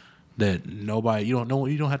that you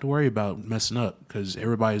don't have to worry about messing up because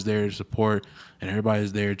everybody's there to support and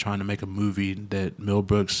everybody's there trying to make a movie that Mel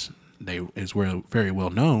Brooks is very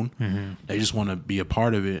well known. Mm-hmm. They just want to be a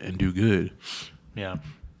part of it and do good. Yeah.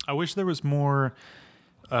 I wish there was more,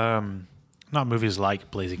 not movies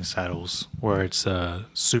like Blazing Saddles where it's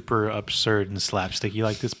super absurd and slapsticky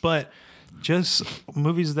like this, but just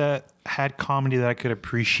movies that had comedy that I could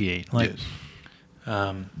appreciate. Like,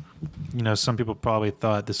 Yes. some people probably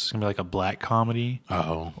thought this was gonna be like a black comedy,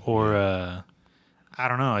 Oh. or I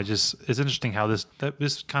don't know. It's interesting how this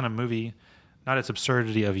kind of movie, not its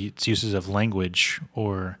absurdity of its uses of language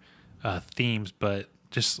or themes, but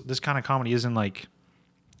just this kind of comedy isn't like.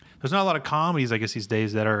 There's not a lot of comedies, I guess, these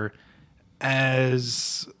days that are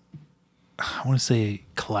as I want to say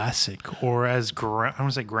classic or as I want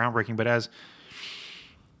to say groundbreaking, but as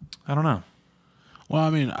I don't know. Well, I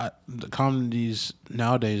mean, the comedies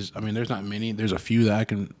nowadays, I mean, there's not many. There's a few that I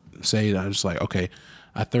can say that I'm just like, okay,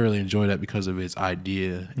 I thoroughly enjoy that because of its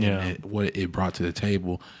idea and what it brought to the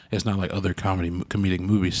table. It's not like other comedic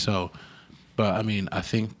movies. So, but I mean, I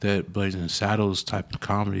think that Blazing Saddles type of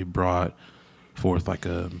comedy brought forth like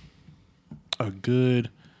a good,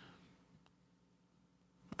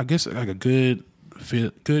 I guess like a good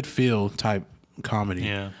feel type comedy.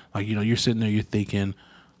 Yeah. Like, you know, you're sitting there, you're thinking,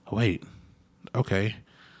 wait, okay,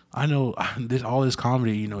 I know all this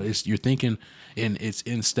comedy, you know, you're thinking it's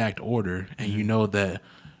in stacked order, and you know that,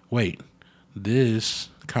 wait, this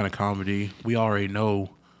kind of comedy, we already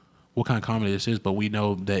know what kind of comedy this is, but we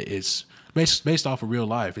know that it's based off of real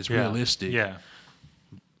life. It's realistic. Yeah.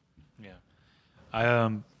 I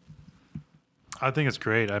think it's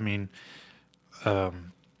great. I mean,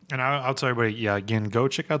 and I'll tell everybody, again, go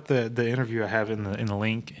check out the interview I have in the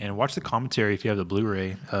link and watch the commentary if you have the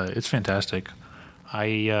Blu-ray. It's fantastic.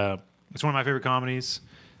 It's one of my favorite comedies.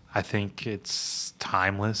 I think it's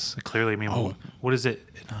timeless. Clearly, I mean, what is it?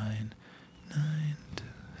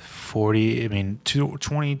 40. I mean,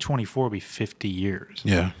 2024 will be 50 years.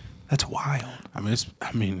 Yeah. That's wild.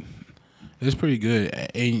 It's pretty good,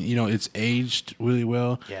 and you know, it's aged really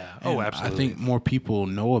well. Yeah. And Oh, absolutely. I think more people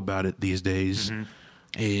know about it these days.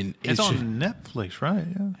 And It's on Netflix, right?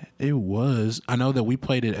 Yeah. It was. I know that we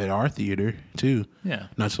played it at our theater too. Yeah.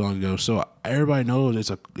 Not so long ago. So everybody knows it's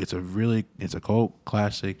a cult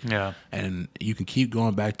classic. Yeah. And you can keep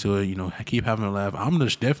going back to it. You know, keep having a laugh. I'm gonna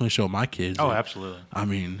definitely show my kids. Oh, it. absolutely. I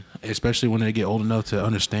mean, especially when they get old enough to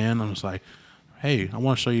understand. I'm just like, hey, I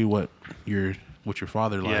want to show you what your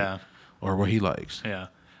father likes, Yeah. or what he likes. Yeah.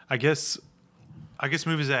 I guess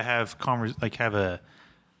movies that have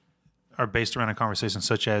are based around a conversation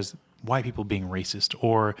such as white people being racist,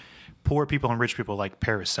 or poor people and rich people like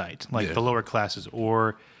Parasite, like the lower classes,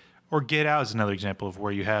 or Get Out is another example of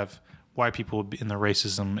where you have white people in the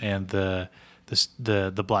racism and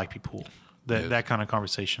the black people, that kind of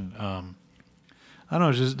conversation. I don't know.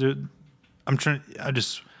 It's just, dude,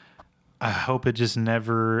 I hope it just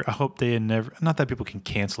never. I hope they never. Not that people can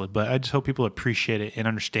cancel it, but I just hope people appreciate it and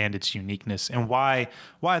understand its uniqueness and why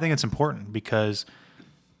I think it's important, because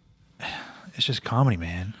it's just comedy,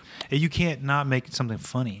 man. You can't not make it something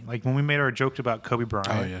funny. Like when we made our joke about Kobe Bryant.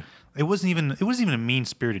 Oh, yeah. It wasn't even a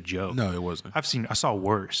mean-spirited joke. No, it wasn't. I saw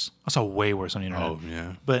worse. I saw way worse on the internet. Oh,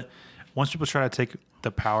 yeah. But once people try to take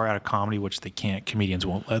the power out of comedy, which they can't, comedians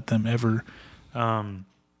won't let them ever.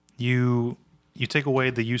 You take away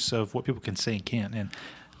the use of what people can say and can't, and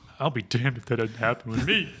I'll be damned if that doesn't happen with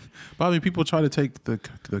me. But I mean, people try to take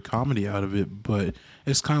the comedy out of it, but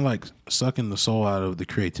it's kind of like sucking the soul out of the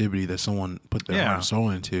creativity that someone put their heart and soul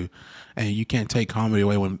into. And you can't take comedy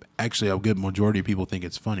away when actually a good majority of people think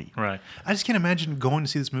it's funny. Right. I just can't imagine going to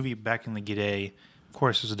see this movie back in the day. Of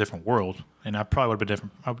course, it was a different world, and I probably would have been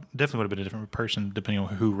different. I definitely would have been a different person depending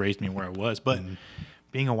on who raised me and where I was. But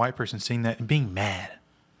being a white person, seeing that and being mad,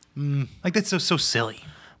 like that's so silly.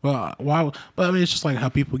 Well, why? But I mean, it's just like how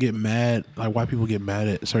people get mad, like white people get mad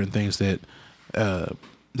at certain things that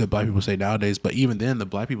black people say nowadays. But even then, the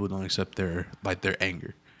black people don't accept their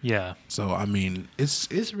anger. Yeah. So I mean,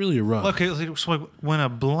 it's really rough. Okay, so when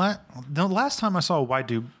the last time I saw a white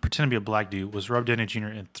dude pretend to be a black dude was Rob Downey Jr.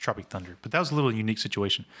 in Tropic Thunder, but that was a little unique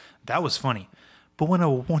situation. That was funny. But when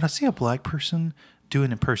I see a black person do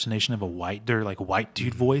an impersonation of their like white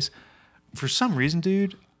dude voice, for some reason,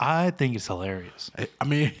 dude, I think it's hilarious. I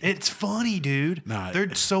mean, it's funny, dude. Nah,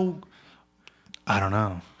 they're so. I don't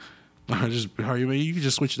know. You can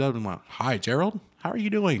just switch it up and like, hi, Gerald. How are you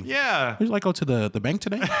doing? Yeah. Would you like to go to the bank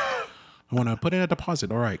today? I want to put in a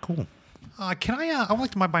deposit. All right, cool. Can I would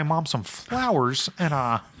like to buy my mom some flowers and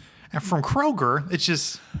from Kroger. It's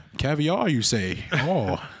just caviar, you say?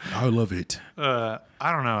 Oh, I love it. I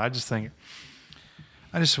don't know. I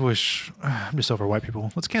just wish I'm just over white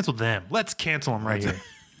people. Let's cancel them. Let's cancel them right here.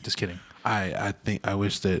 Just kidding. I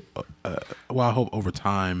wish that. I hope over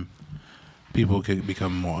time people could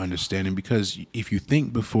become more understanding, because if you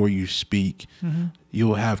think before you speak,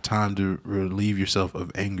 you'll have time to relieve yourself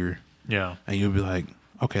of anger. Yeah. And you'll be like,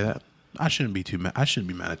 okay, I shouldn't be too mad. I shouldn't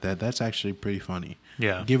be mad at that. That's actually pretty funny.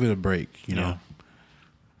 Yeah. Give it a break, you know.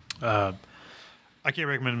 I can't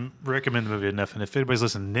recommend the movie enough. And if anybody's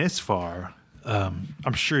listened this far,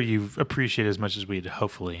 I'm sure you've appreciated it as much as we did,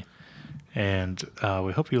 hopefully. And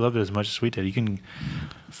we hope you loved it as much as we did. You can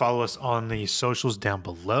follow us on the socials down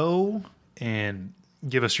below and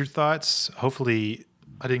give us your thoughts. Hopefully,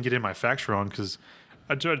 I didn't get in my facts wrong, because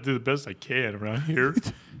I try to do the best I can around here.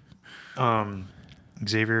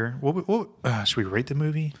 Xavier, what should we rate the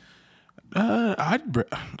movie?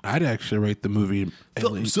 I'd actually rate the movie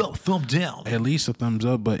Thumbs up, thumb down. at least a thumbs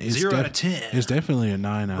up, but it's 0 out of 10. It's definitely a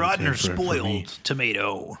 9 out Rotten or of 10 for me. spoiled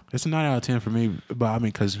tomato. It's a 9 out of 10 for me, but I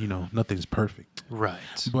mean, because nothing's perfect. Right.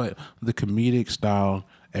 But the comedic style,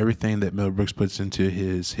 everything that Mel Brooks puts into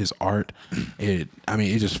his art, it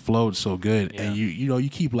just flowed so good, and you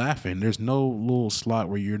keep laughing. There's no little slot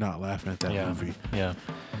where you're not laughing at that movie. Yeah.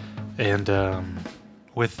 And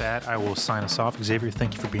with that, I will sign us off. Xavier,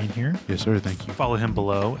 thank you for being here. Yes, sir. Thank you. Follow him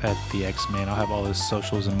below at the X-Man. I'll have all his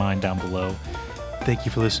socials in mine down below. Thank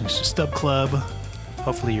you for listening to Stub Club.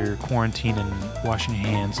 Hopefully you're quarantined and washing your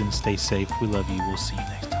hands and stay safe. We love you. We'll see you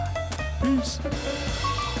next time. Peace.